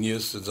 stable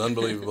genius. It's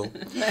unbelievable.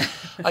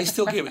 I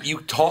still give it. You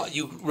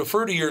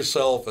refer to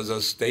yourself as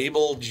a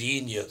stable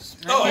genius.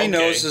 He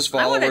knows his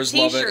followers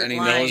love it, and he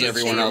knows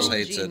everyone else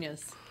hates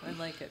it. I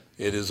like it.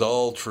 It is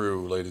all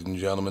true, ladies and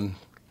gentlemen.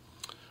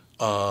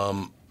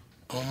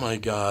 Oh my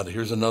God!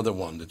 Here's another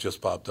one that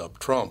just popped up.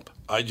 Trump.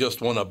 I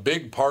just won a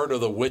big part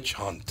of the witch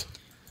hunt.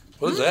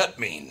 What does that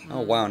mean?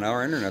 Oh wow! Now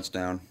our internet's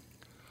down.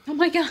 Oh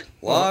my God!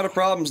 A lot of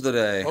problems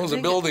today. How's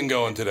the building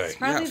going today?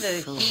 Probably Yeah,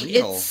 the for heat.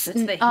 real. It's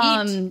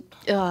the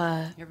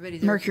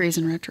heat. Mercury's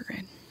in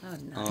retrograde.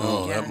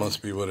 Oh, that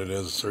must be what it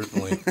is,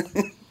 certainly.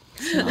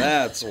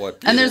 That's what.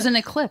 And there's an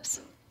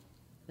eclipse.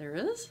 There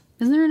is?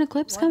 Isn't there an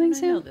eclipse coming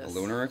soon? A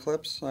lunar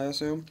eclipse, I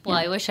assume. Well,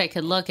 I wish I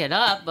could look it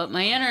up, but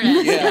my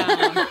internet's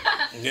down.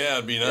 Yeah,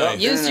 it'd be nice.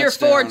 Use your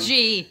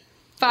 4G.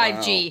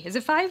 5G. Is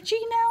it 5G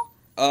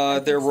now?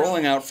 They're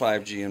rolling out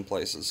 5G in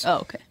places. Oh,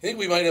 okay. I think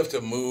we might have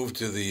to move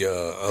to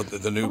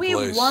the new We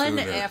place have one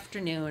sooner.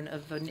 afternoon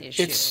of an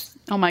issue. It's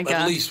Oh my God.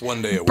 at least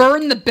one day a week.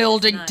 Burn the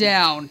building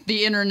down.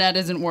 The internet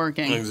isn't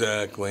working.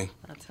 Exactly.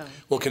 That's how.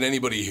 Well, can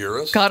anybody hear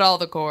us? Cut all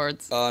the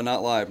cords.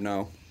 Not live,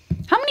 no.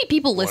 How many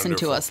people listen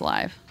Wonderful. to us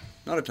live?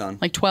 Not a ton.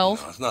 Like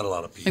 12? No, it's not a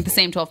lot of people. Like the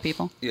same 12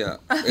 people? Yeah.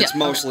 It's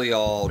mostly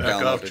all Back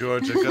downloaded. off,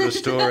 George. I got a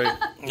story.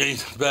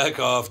 Back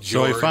off, So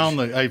George.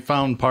 I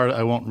found part.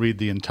 I won't read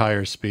the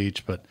entire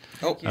speech, but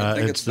Oh, I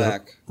think it's it's the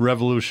back.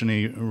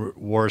 Revolutionary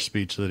War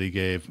speech that he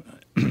gave.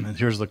 And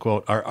here's the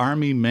quote: "Our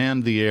army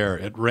manned the air.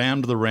 It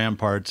rammed the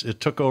ramparts. It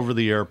took over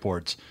the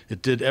airports.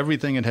 It did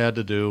everything it had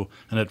to do.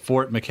 And at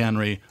Fort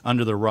McHenry,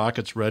 under the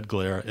rockets' red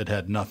glare, it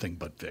had nothing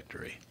but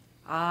victory."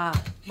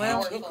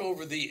 Well, took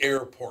over the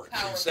airport in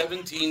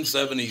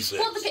 1776.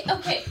 Well,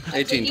 okay. I'm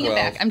 1812. taking it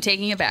back. I'm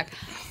taking it back.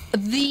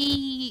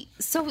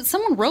 So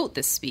someone wrote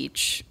this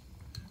speech.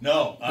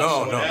 No, No,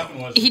 what no.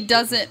 happened was He it was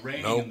doesn't-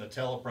 raining Nope. and the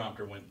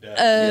teleprompter went dead.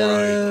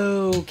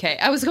 Okay.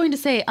 I was going to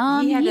say,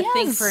 He had to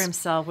think yes. for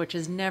himself, which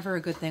is never a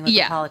good thing with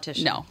Yeah. a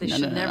politician. No, They no,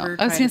 should no, no, never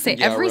no. I was try going to to say,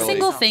 think every for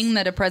single themselves. thing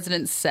that a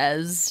president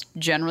says,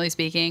 generally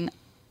speaking,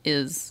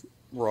 is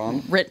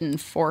Wrong. written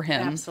for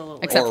him.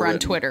 Absolutely. Except Or for on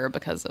written. Twitter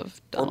because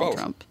of Or Donald both.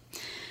 Trump.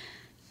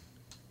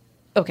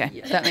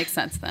 Okay, that makes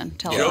sense then.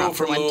 Joe Teleprompter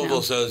from went Louisville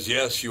down. says,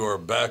 yes, you are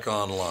back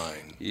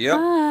online. Yep.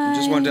 It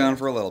just went down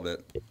for a little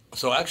bit.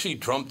 So actually,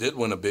 Trump did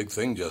win a big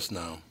thing just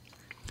now.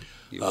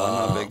 You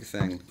won a big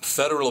thing.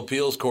 Federal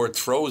appeals court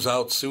throws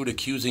out suit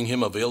accusing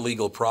him of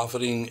illegally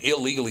profiting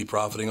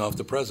off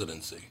the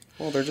presidency.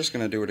 Well, they're just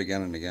going to do it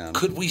again and again.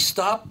 Could we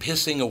stop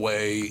pissing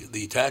away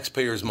the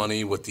taxpayers'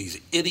 money with these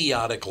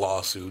idiotic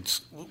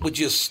lawsuits? Would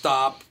you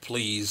stop,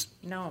 please,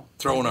 No.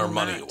 throwing I our will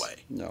money not. away?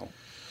 No.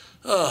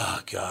 Oh,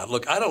 God.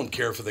 Look, I don't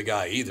care for the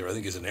guy either. I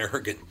think he's an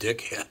arrogant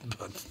dickhead.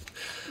 But,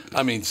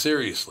 I mean,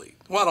 seriously.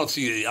 Well, I don't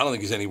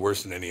think he's any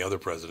worse than any other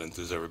president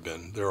there's ever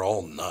been. They're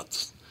all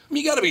nuts. I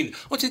mean, don't you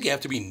think you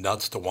have to be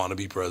nuts to want to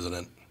be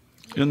president?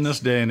 In this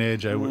day and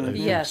age, I think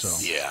Yes.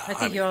 so. Yeah. I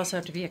think you also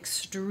have to be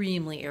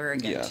extremely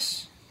arrogant.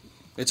 Yes.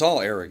 It's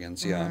all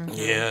arrogance, yeah.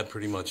 Yeah, it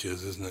pretty much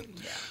is, isn't it?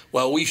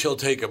 Well, we shall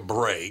take a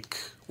break.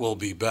 We'll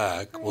be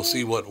back. We'll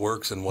see what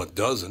works and what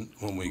doesn't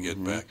when we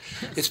get back.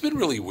 It's been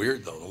really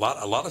weird, though. A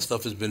lot of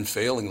stuff has been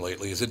failing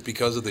lately. Is it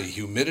because of the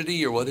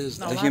humidity, or what is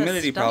that? The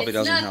humidity probably It's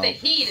doesn't not help. the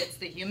heat, it's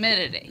the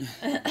humidity.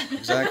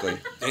 Exactly.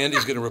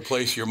 Andy's going to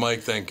replace your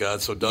mic, thank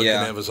God, so Doug Yeah.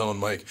 can have his own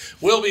mic.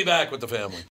 We'll be back with the family.